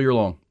team the whole year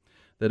long.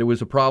 That it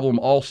was a problem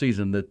all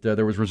season, that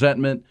there was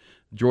resentment.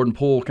 Jordan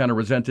Poole kind of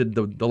resented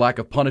the lack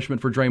of punishment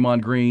for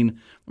Draymond Green.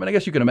 I mean, I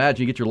guess you can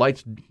imagine you get your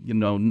lights,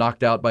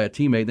 knocked out by a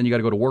teammate, then you got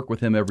to go to work with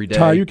him every day.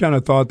 Ty, you kind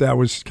of thought that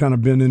was kind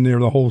of been in there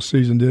the whole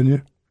season, didn't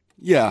you?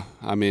 Yeah,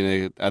 I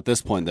mean, at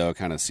this point, though, it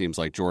kind of seems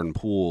like Jordan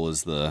Poole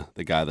is the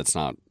guy that's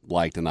not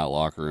liked in that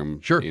locker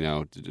room. Sure.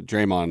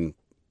 Draymond,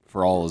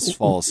 for all his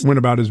faults, went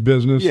about his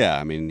business. Yeah,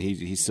 I mean,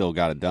 he still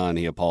got it done.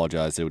 He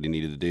apologized, did what he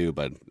needed to do,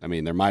 but, I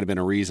mean, there might have been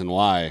a reason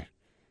why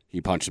he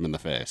punched him in the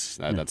face.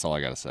 That's all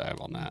I got to say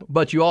on that.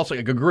 But you also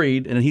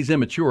agreed, and he's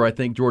immature, I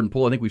think, Jordan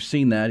Poole. I think we've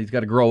seen that. He's got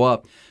to grow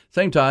up.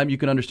 Same time, you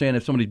can understand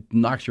if somebody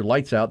knocks your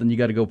lights out, then you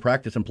got to go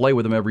practice and play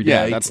with them every day.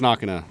 Yeah, that's not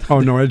going to. Oh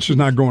no, it's just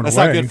not going that's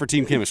away. That's not good for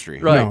team chemistry,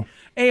 right? No.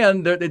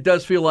 And it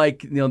does feel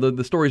like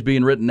the stories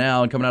being written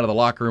now and coming out of the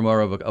locker room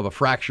are of a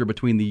fracture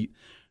between the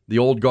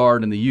old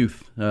guard and the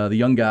youth, the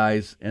young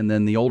guys, and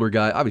then the older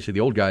guy. Obviously,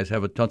 the old guys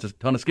have a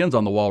ton of skins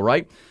on the wall,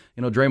 right?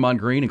 Draymond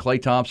Green and Klay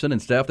Thompson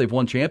and Steph, they've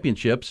won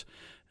championships.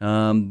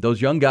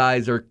 Those young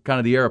guys are kind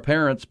of the heir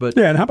apparents, but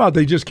yeah. And how about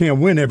they just can't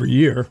win every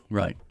year?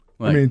 Right.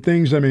 I mean,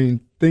 things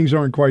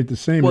aren't quite the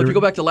same. Well, if you go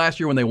back to last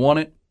year when they won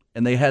it,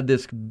 and they had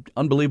this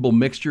unbelievable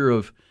mixture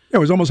of. Yeah, it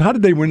was almost. How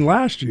did they win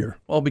last year?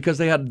 Well, because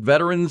they had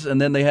veterans,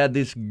 and then they had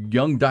this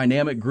young,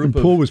 dynamic group.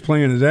 And Poole was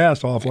playing his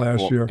ass off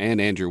last year,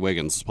 and Andrew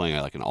Wiggins was playing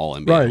at like an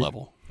All-NBA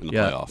level in the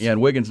playoffs. Yeah,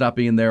 and Wiggins not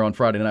being there on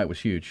Friday night was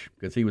huge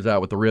because he was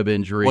out with the rib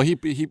injury. Well, he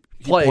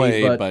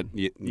played, but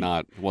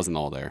wasn't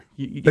all there.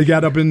 They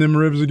got up in them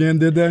ribs again,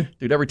 did they?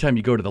 Dude, every time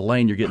you go to the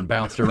lane, you're getting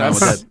bounced around with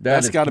that.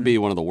 That's got to be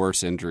one of the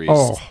worst injuries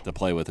to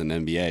play with in the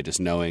NBA,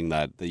 just knowing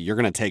that you're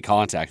going to take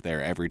contact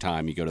there every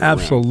time you go to the rim.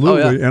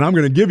 Absolutely, and I'm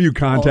going to give you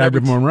contact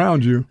if I'm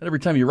around you. Every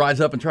time you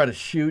rise up and try to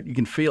shoot, you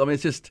can feel. I mean,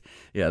 it's just,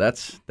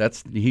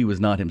 that's he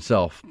was not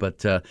himself.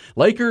 But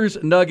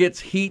Lakers, Nuggets,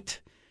 Heat,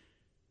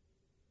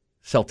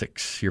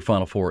 Celtics, your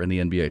Final Four in the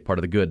NBA, part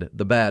of the good,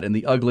 the bad, and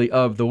the ugly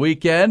of the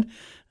weekend,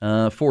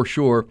 for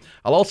sure.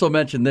 I'll also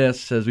mention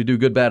this as we do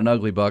good, bad, and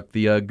ugly, Buck.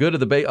 The good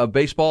of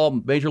baseball,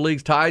 Major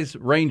Leagues ties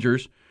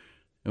Rangers,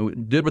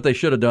 did what they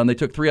should have done. They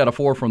took 3 out of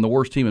 4 from the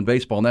worst team in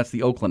baseball, and that's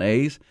the Oakland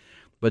A's.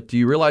 But do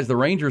you realize the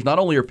Rangers not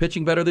only are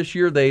pitching better this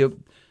year, they've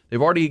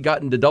already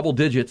gotten to double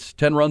digits,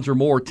 10 runs or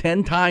more,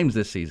 10 times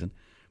this season.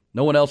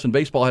 No one else in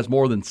baseball has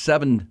more than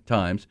 7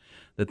 times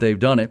that they've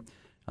done it.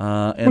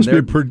 And must be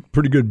a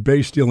pretty good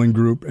base stealing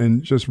group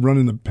and just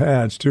running the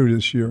pads, too,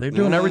 this year. They're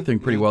doing everything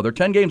pretty well. They're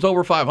 10 games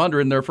over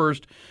 500 in their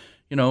first,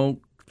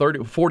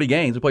 40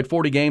 games. They played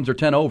 40 games. They're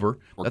 10 over.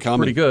 That's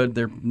pretty good.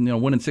 They're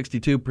winning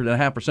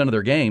 62.5% of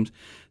their games.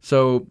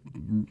 So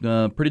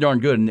pretty darn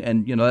good.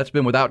 And that's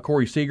been without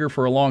Corey Seager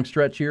for a long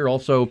stretch here.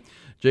 Also,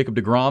 Jacob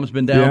deGrom's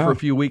been down for a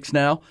few weeks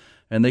now,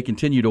 and they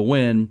continue to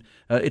win.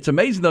 It's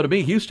amazing, though, to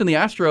me. Houston, the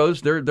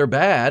Astros, they're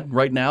bad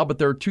right now, but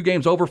they're 2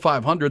 games over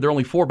 500. They're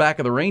only 4 back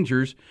of the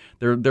Rangers.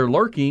 They're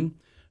lurking,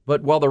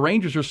 But while the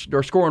Rangers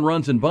are scoring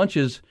runs in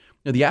bunches,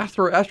 the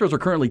Astros are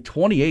currently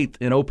 28th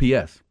in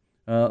OPS.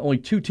 Only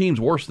 2 teams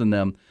worse than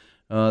them.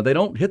 They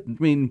don't hit. I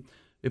mean,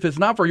 if it's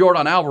not for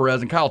Yordan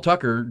Alvarez and Kyle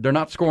Tucker, they're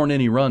not scoring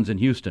any runs in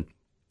Houston.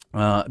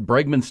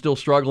 Bregman's still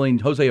struggling.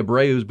 Jose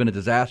Abreu's been a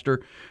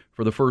disaster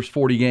for the first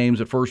 40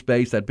 games at first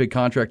base. That big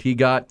contract he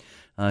got,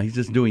 he's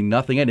just doing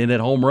nothing and didn't hit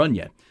a home run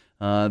yet.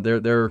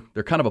 They're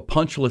kind of a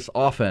punchless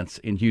offense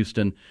in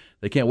Houston.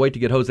 They can't wait to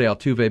get Jose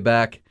Altuve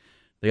back.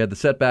 They had the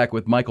setback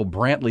with Michael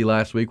Brantley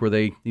last week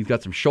where he's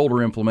got some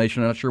shoulder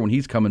inflammation. I'm not sure when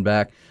he's coming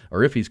back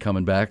or if he's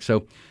coming back.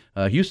 So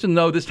Houston,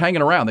 though, this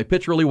hanging around. They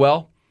pitch really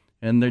well.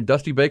 And they're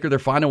Dusty Baker, they're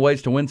finding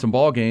ways to win some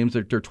ball games.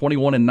 They're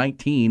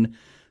 21-19.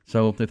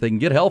 So if they can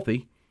get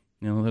healthy,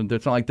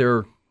 it's not like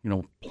they're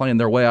playing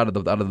their way out of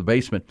the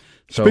basement.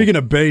 So, speaking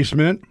of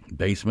basement,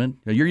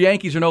 your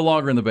Yankees are no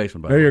longer in the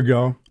basement. There you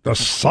go. The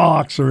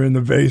Sox are in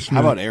the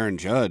basement. How about Aaron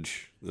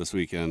Judge this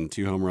weekend?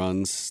 2 home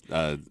runs.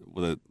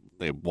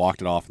 They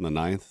walked it off in the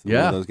 9th. Yeah,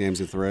 one of those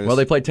games with the Rays. Well,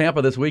 they played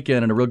Tampa this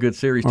weekend in a real good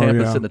series.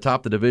 Tampa's sitting at the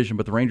top of the division,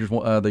 but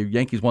the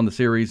Yankees won the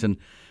series, and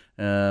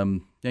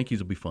Yankees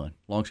will be fun.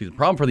 Long season.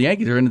 Problem for the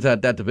Yankees are in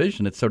that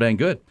division. It's so dang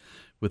good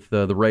with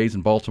the Rays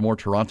and Baltimore.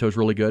 Toronto's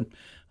really good.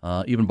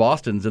 Even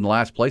Boston's in the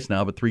last place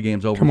now, but 3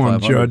 games over. Come on,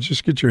 500. Judge.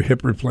 Just get your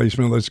hip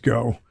replacement. Let's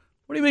go.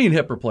 What do you mean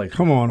hip replacement?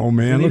 Come on, old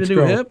man. Does he Let's need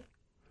a new go. hip?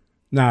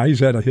 Nah, he's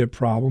had a hip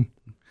problem.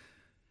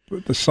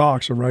 But the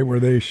Sox are right where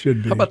they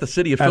should be. How about the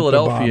city of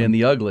Philadelphia and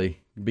the ugly?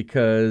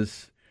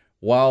 Because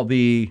while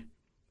the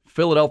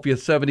Philadelphia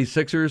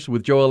 76ers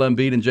with Joel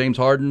Embiid and James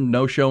Harden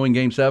no showing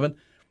Game 7,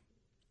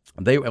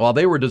 while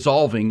they were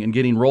dissolving and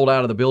getting rolled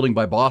out of the building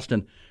by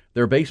Boston,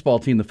 their baseball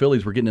team, the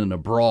Phillies, were getting in a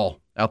brawl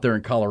out there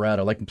in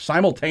Colorado, like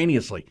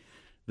simultaneously.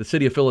 The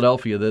city of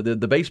Philadelphia,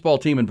 the baseball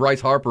team and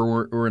Bryce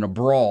Harper were in a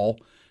brawl,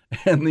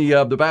 and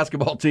the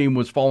basketball team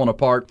was falling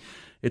apart.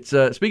 It's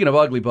speaking of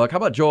ugly, Buck. How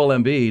about Joel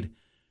Embiid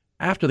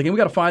after the game?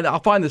 I'll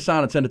find this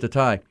sound and send it to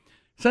Ty.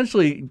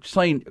 Essentially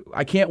saying,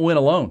 "I can't win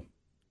alone."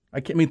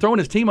 Throwing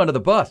his team under the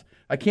bus.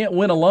 I can't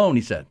win alone,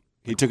 he said.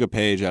 He took a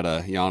page out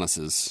of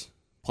Giannis's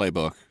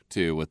playbook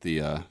too with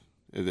the.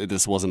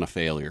 This wasn't a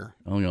failure.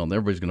 Oh,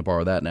 everybody's going to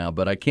borrow that now.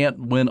 But I can't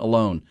win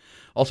alone.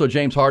 Also,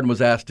 James Harden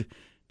was asked, "Do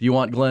you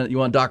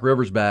want Doc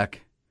Rivers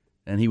back?"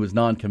 And he was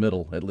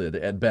non-committal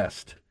at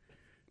best.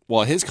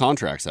 Well, his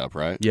contract's up,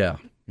 right? Yeah.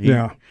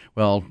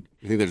 Well,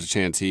 you think there's a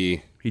chance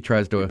he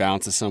tries to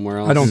bounces somewhere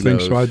else? I don't think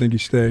so. I think he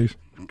stays.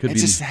 It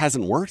just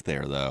hasn't worked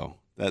there, though.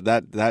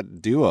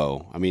 That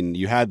duo. I mean,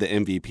 you had the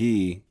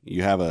MVP.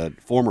 You have a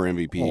former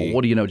MVP. Oh,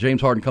 what do you know? James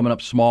Harden coming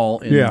up small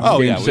in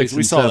Game 6 we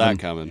and saw 7. that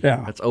coming.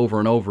 Yeah, that's over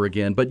and over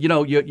again. But you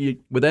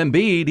with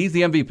Embiid, he's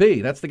the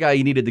MVP. That's the guy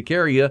you needed to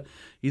carry you.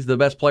 He's the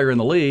best player in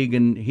the league,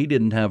 and he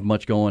didn't have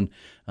much going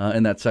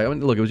in that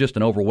second. Look, it was just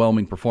an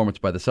overwhelming performance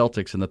by the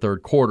Celtics in the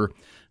third quarter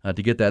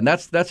to get that. And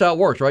that's how it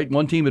works, right?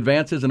 One team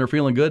advances and they're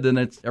feeling good, then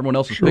everyone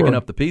else is picking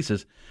up the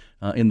pieces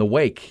in the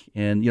wake.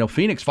 And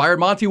Phoenix fired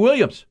Monty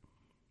Williams.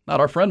 Not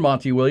our friend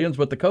Monty Williams,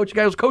 but the coach. The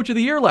guy was coach of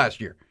the year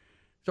last year.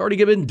 He's already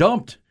getting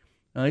dumped.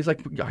 He's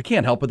like, I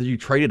can't help it that you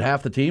traded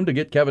half the team to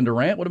get Kevin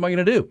Durant. What am I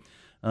going to do?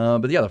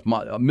 But yeah,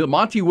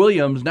 Monty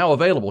Williams now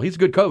available. He's a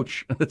good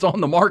coach that's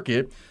on the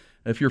market.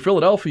 If you're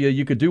Philadelphia,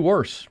 you could do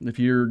worse if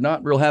you're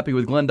not real happy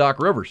with Glenn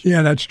Doc Rivers.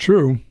 Yeah, that's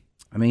true.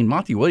 I mean,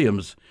 Monty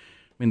Williams,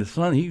 the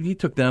son, he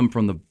took them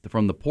from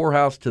the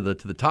poorhouse to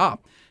the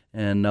top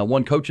and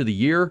won coach of the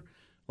year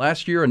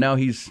last year, and now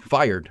he's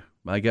fired.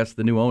 I guess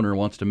the new owner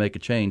wants to make a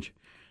change.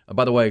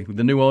 By the way,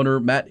 the new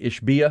owner, Matt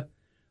Ishbia,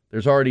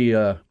 there's already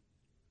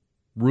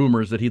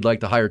rumors that he'd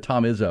like to hire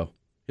Tom Izzo,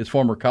 his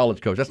former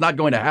college coach. That's not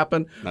going to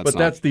happen, but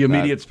that's the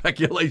immediate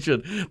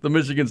speculation. The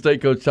Michigan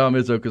State coach, Tom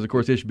Izzo, because, of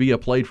course, Ishbia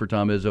played for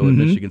Tom Izzo at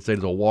Michigan State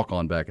as a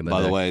walk-on back in the day.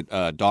 By the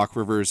way, Doc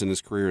Rivers in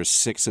his career is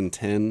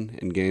 6-10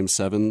 in Game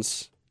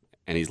 7s,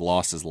 and he's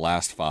lost his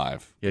last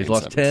 5. Yeah, he's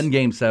lost 10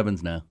 Game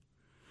 7s now.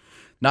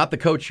 Not the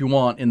coach you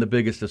want in the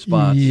biggest of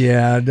spots.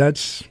 Yeah,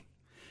 that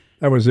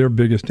was their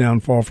biggest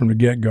downfall from the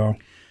get-go.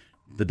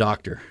 The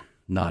doctor,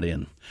 not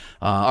in.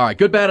 All right,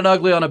 good, bad, and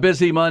ugly on a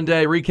busy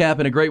Monday.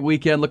 Recapping a great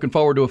weekend. Looking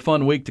forward to a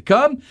fun week to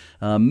come.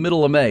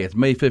 Middle of May. It's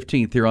May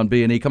 15th here on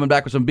B&E. Coming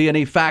back with some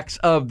B&E facts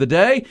of the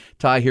day.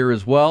 Ty here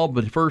as well.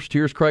 But first,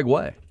 here's Craig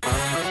Way.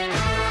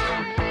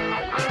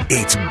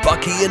 It's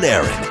Bucky and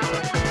Aaron.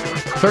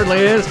 Certainly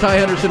is. Ty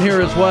Henderson here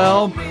as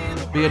well.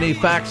 B&E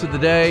facts of the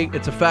day.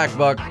 It's a fact,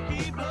 Buck.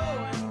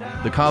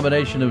 The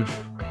combination of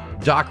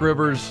Doc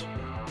Rivers,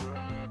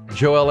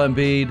 Joel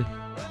Embiid,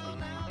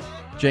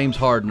 James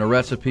Harden, a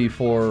recipe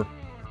for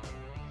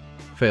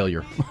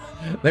failure.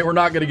 They were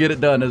not going to get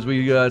it done. As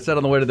we said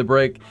on the way to the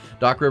break,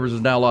 Doc Rivers has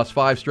now lost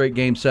 5 straight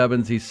Game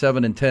 7s. He's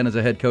 7-10 as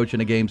a head coach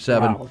in a Game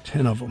 7. Wow,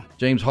 10 of them.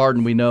 James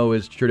Harden, we know,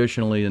 is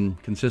traditionally and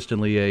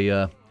consistently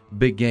a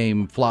big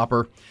game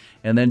flopper.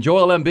 And then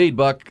Joel Embiid,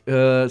 Buck,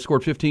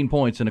 scored 15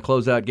 points in a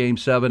closeout Game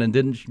 7 and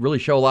didn't really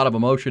show a lot of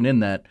emotion in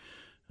that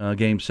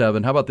Game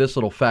 7. How about this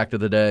little fact of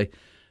the day?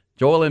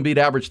 Joel Embiid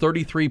averaged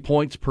 33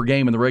 points per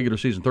game in the regular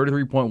season,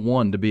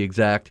 33.1 to be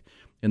exact.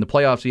 In the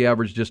playoffs, he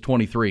averaged just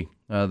 23.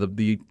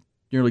 The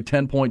nearly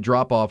 10-point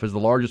drop-off is the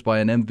largest by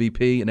an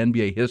MVP in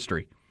NBA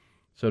history.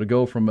 So to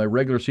go from a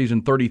regular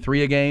season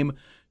 33 a game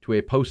to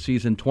a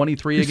postseason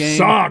 23 a game.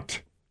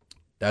 Sucked.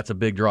 That's a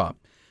big drop.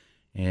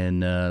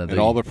 And it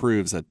all but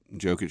proves that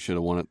Jokic should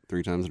have won it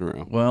 3 times in a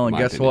row. Well, and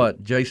guess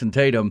what? Jason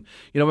Tatum.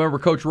 Remember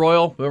Coach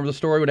Royal? Remember the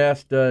story when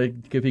asked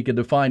if he could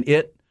define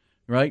it,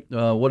 right?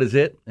 What is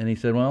it? And he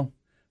said, well,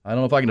 I don't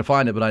know if I can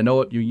define it, but I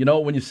know it. You know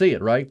it when you see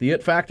it, right? The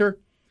it factor.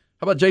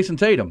 How about Jason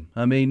Tatum?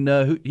 I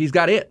mean, he's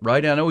got it,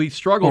 right? I know he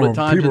struggled at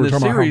times in this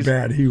series.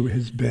 About how bad he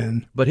has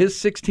been. But his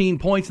 16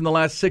 points in the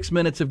last 6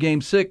 minutes of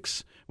Game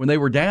 6 when they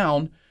were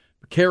down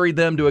carried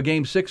them to a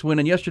Game 6 win.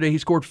 And yesterday he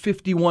scored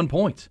 51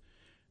 points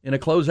in a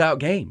closeout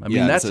game. I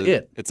mean, that's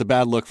it. It's a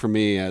bad look for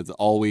me. As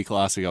all week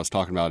last week I was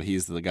talking about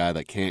he's the guy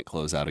that can't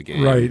close out a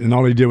game. Right, and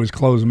all he did was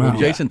close them out.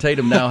 Jason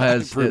Tatum now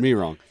has proved me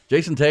wrong.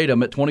 Jason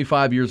Tatum at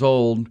 25 years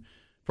old,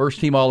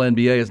 first-team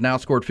All-NBA, has now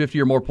scored 50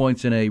 or more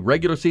points in a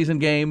regular season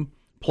game,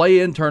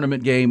 play-in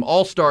tournament game,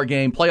 all-star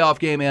game, playoff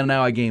game, and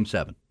now a Game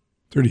 7.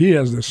 Dude, he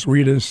has the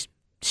sweetest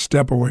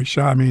step-away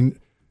shot. I mean,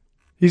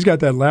 he's got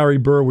that Larry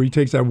Bird where he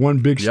takes that one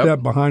big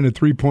step behind the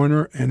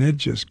three-pointer, and it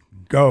just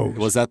goes.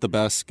 Was that the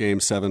best Game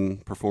 7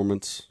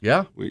 performance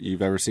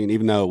you've ever seen?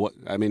 Even though,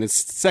 it's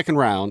second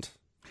round.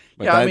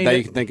 But that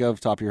you can think of,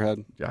 top of your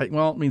head?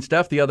 Well,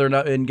 Steph the other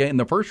night in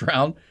the first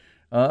round,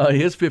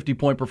 his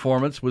 50-point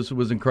performance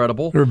was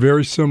incredible. They're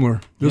very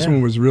similar. This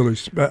one was really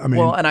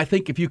well, and I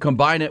think if you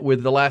combine it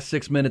with the last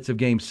 6 minutes of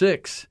Game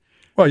 6.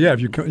 Well, yeah,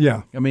 he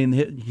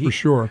for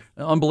sure.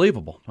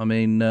 Unbelievable. I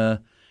mean,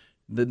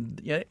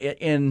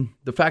 and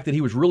the fact that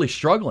he was really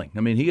struggling.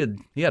 I mean,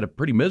 he had a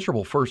pretty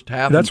miserable first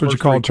half. That's what you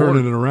call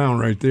turning it around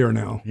right there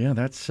now. Yeah,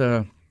 that's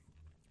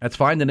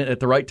finding it at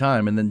the right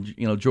time. And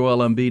then Joel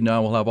Embiid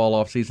now will have all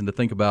off season to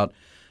think about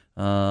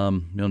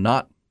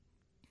not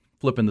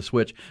flipping the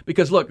switch.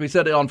 Because look, we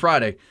said it on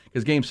Friday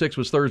because Game 6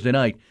 was Thursday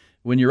night.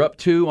 When you're up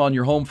 2 on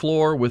your home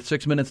floor with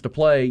 6 minutes to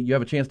play, you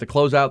have a chance to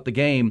close out the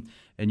game,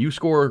 and you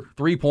score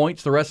 3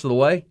 points the rest of the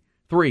way.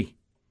 3.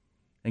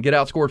 And get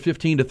outscored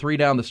 15-3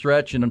 down the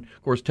stretch. And,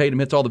 of course, Tatum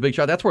hits all the big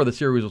shots. That's where the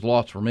series was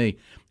lost for me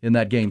in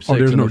that Game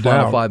 6 in the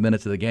final 5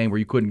 minutes of the game where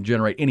you couldn't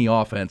generate any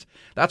offense.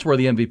 That's where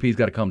the MVP's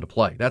got to come to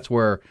play. That's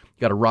where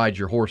you got to ride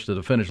your horse to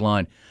the finish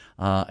line.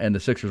 And the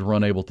Sixers were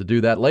unable to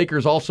do that.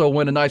 Lakers also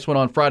win a nice one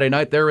on Friday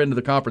night. They're into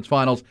the conference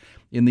finals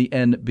in the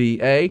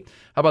NBA.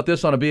 How about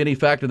this on a B&E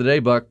Fact of the Day,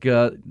 Buck?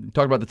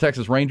 Talk about the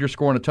Texas Rangers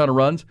scoring a ton of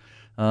runs.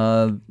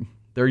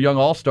 Their young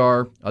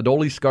all-star,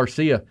 Adolis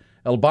Garcia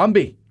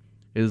Elbambi,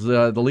 is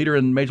the leader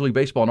in Major League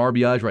Baseball in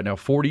RBIs right now.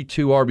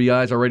 42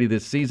 RBIs already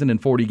this season in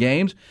 40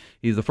 games.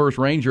 He's the first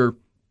Ranger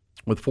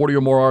with 40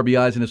 or more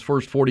RBIs in his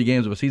first 40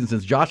 games of a season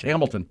since Josh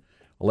Hamilton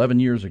 11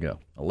 years ago.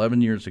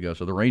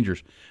 So the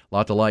Rangers, a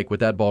lot to like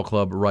with that ball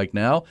club right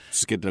now.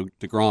 Just get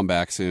DeGrom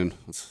back soon.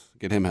 Let's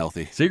get him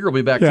healthy. Seager will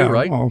be back too,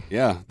 right? Well,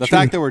 the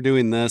fact that we're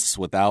doing this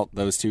without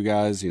those two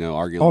guys,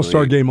 arguably.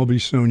 All-Star game will be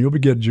soon. You'll be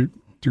getting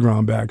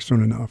DeGrom back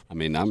soon enough. I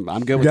mean, I'm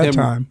good with him.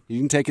 Time. He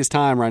can take his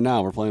time right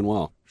now. We're playing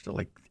well. Still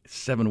like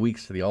 7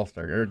 weeks to the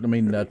All-Star. A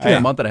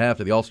month and a half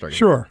to the All-Star game.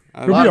 Sure.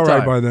 He'll be all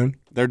right by then.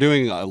 They're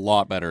doing a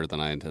lot better than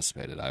I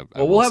anticipated.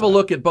 We'll have a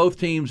look at both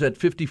teams at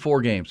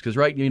 54 games because,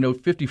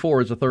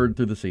 54 is a third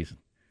through the season.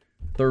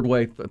 A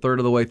third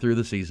of the way through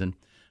the season.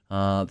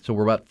 So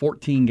we're about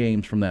 14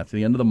 games from that to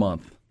the end of the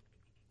month.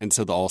 And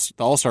so the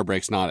All-Star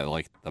break's not at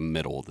like the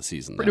middle of the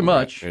season. Pretty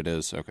much. Right? It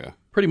is, okay.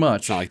 Pretty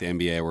much. It's not like the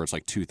NBA where it's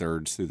like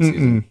 2/3 through the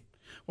season.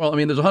 Well,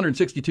 there's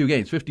 162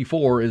 games.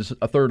 54 is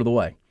a third of the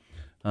way.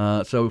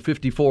 So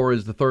 54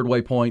 is the third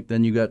way point.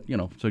 Then you got,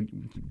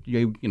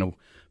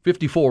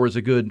 54 is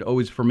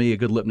always for me, a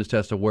good litmus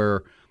test of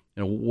where,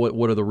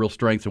 what are the real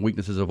strengths and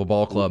weaknesses of a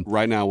ball club.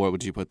 Right now, what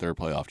would you put their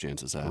playoff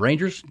chances at?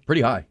 Rangers,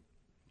 pretty high.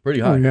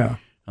 Oh, yeah.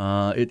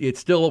 It's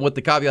still with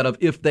the caveat of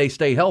if they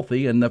stay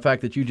healthy, and the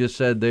fact that you just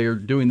said they're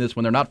doing this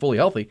when they're not fully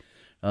healthy,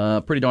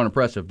 pretty darn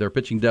impressive. Their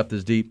pitching depth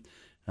is deep,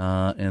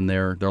 and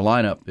their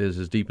lineup is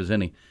as deep as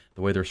any,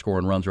 the way they're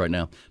scoring runs right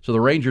now. So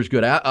the Rangers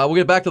good. We'll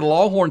get back to the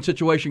Longhorn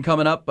situation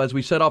coming up. As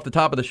we said off the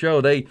top of the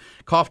show, they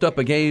coughed up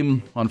a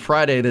game on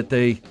Friday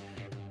that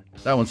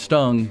one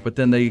stung, but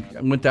then they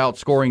went out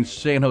scoring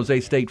San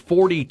Jose State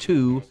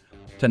 42-9.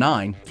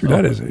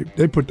 Dude,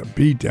 they put the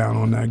beat down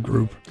on that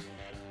group.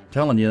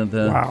 Telling you,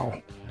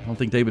 wow. I don't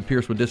think David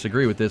Pierce would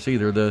disagree with this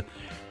either. The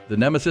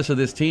nemesis of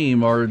this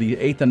team are the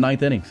 8th and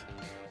 9th innings.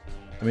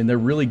 They're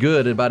really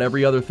good at about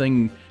every other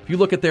thing. If you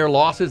look at their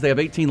losses, they have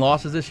 18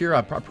 losses this year.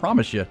 I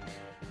promise you,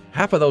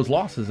 half of those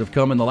losses have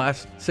come in the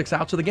last 6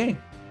 outs of the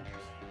game.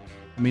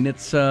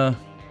 It's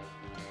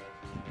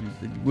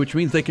which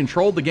means they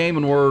controlled the game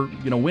and were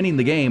winning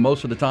the game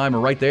most of the time, or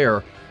right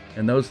there.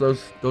 And those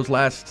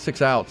last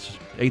 6 outs,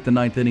 8th and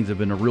 9th innings, have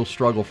been a real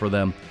struggle for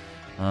them.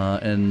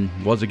 And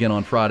was again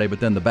on Friday, but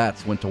then the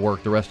Bats went to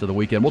work the rest of the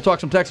weekend. We'll talk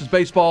some Texas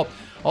baseball.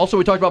 Also,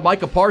 we talked about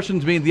Micah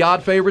Parsons being the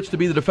odd favorites to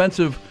be the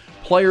Defensive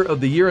Player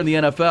of the Year in the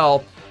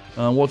NFL.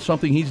 What's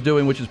something he's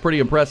doing, which is pretty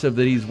impressive,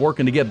 that he's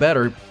working to get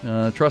better.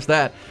 Trust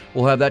that.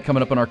 We'll have that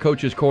coming up in our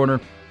Coach's Corner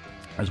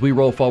as we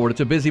roll forward.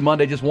 It's a busy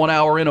Monday, just 1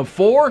 hour in of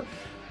 4.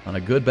 on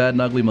a good, bad,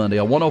 and ugly Monday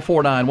on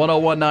 104.9,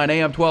 101.9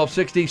 AM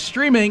 1260,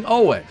 streaming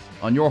always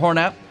on your Horn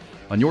app,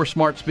 on your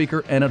smart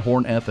speaker, and at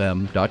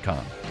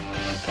hornfm.com.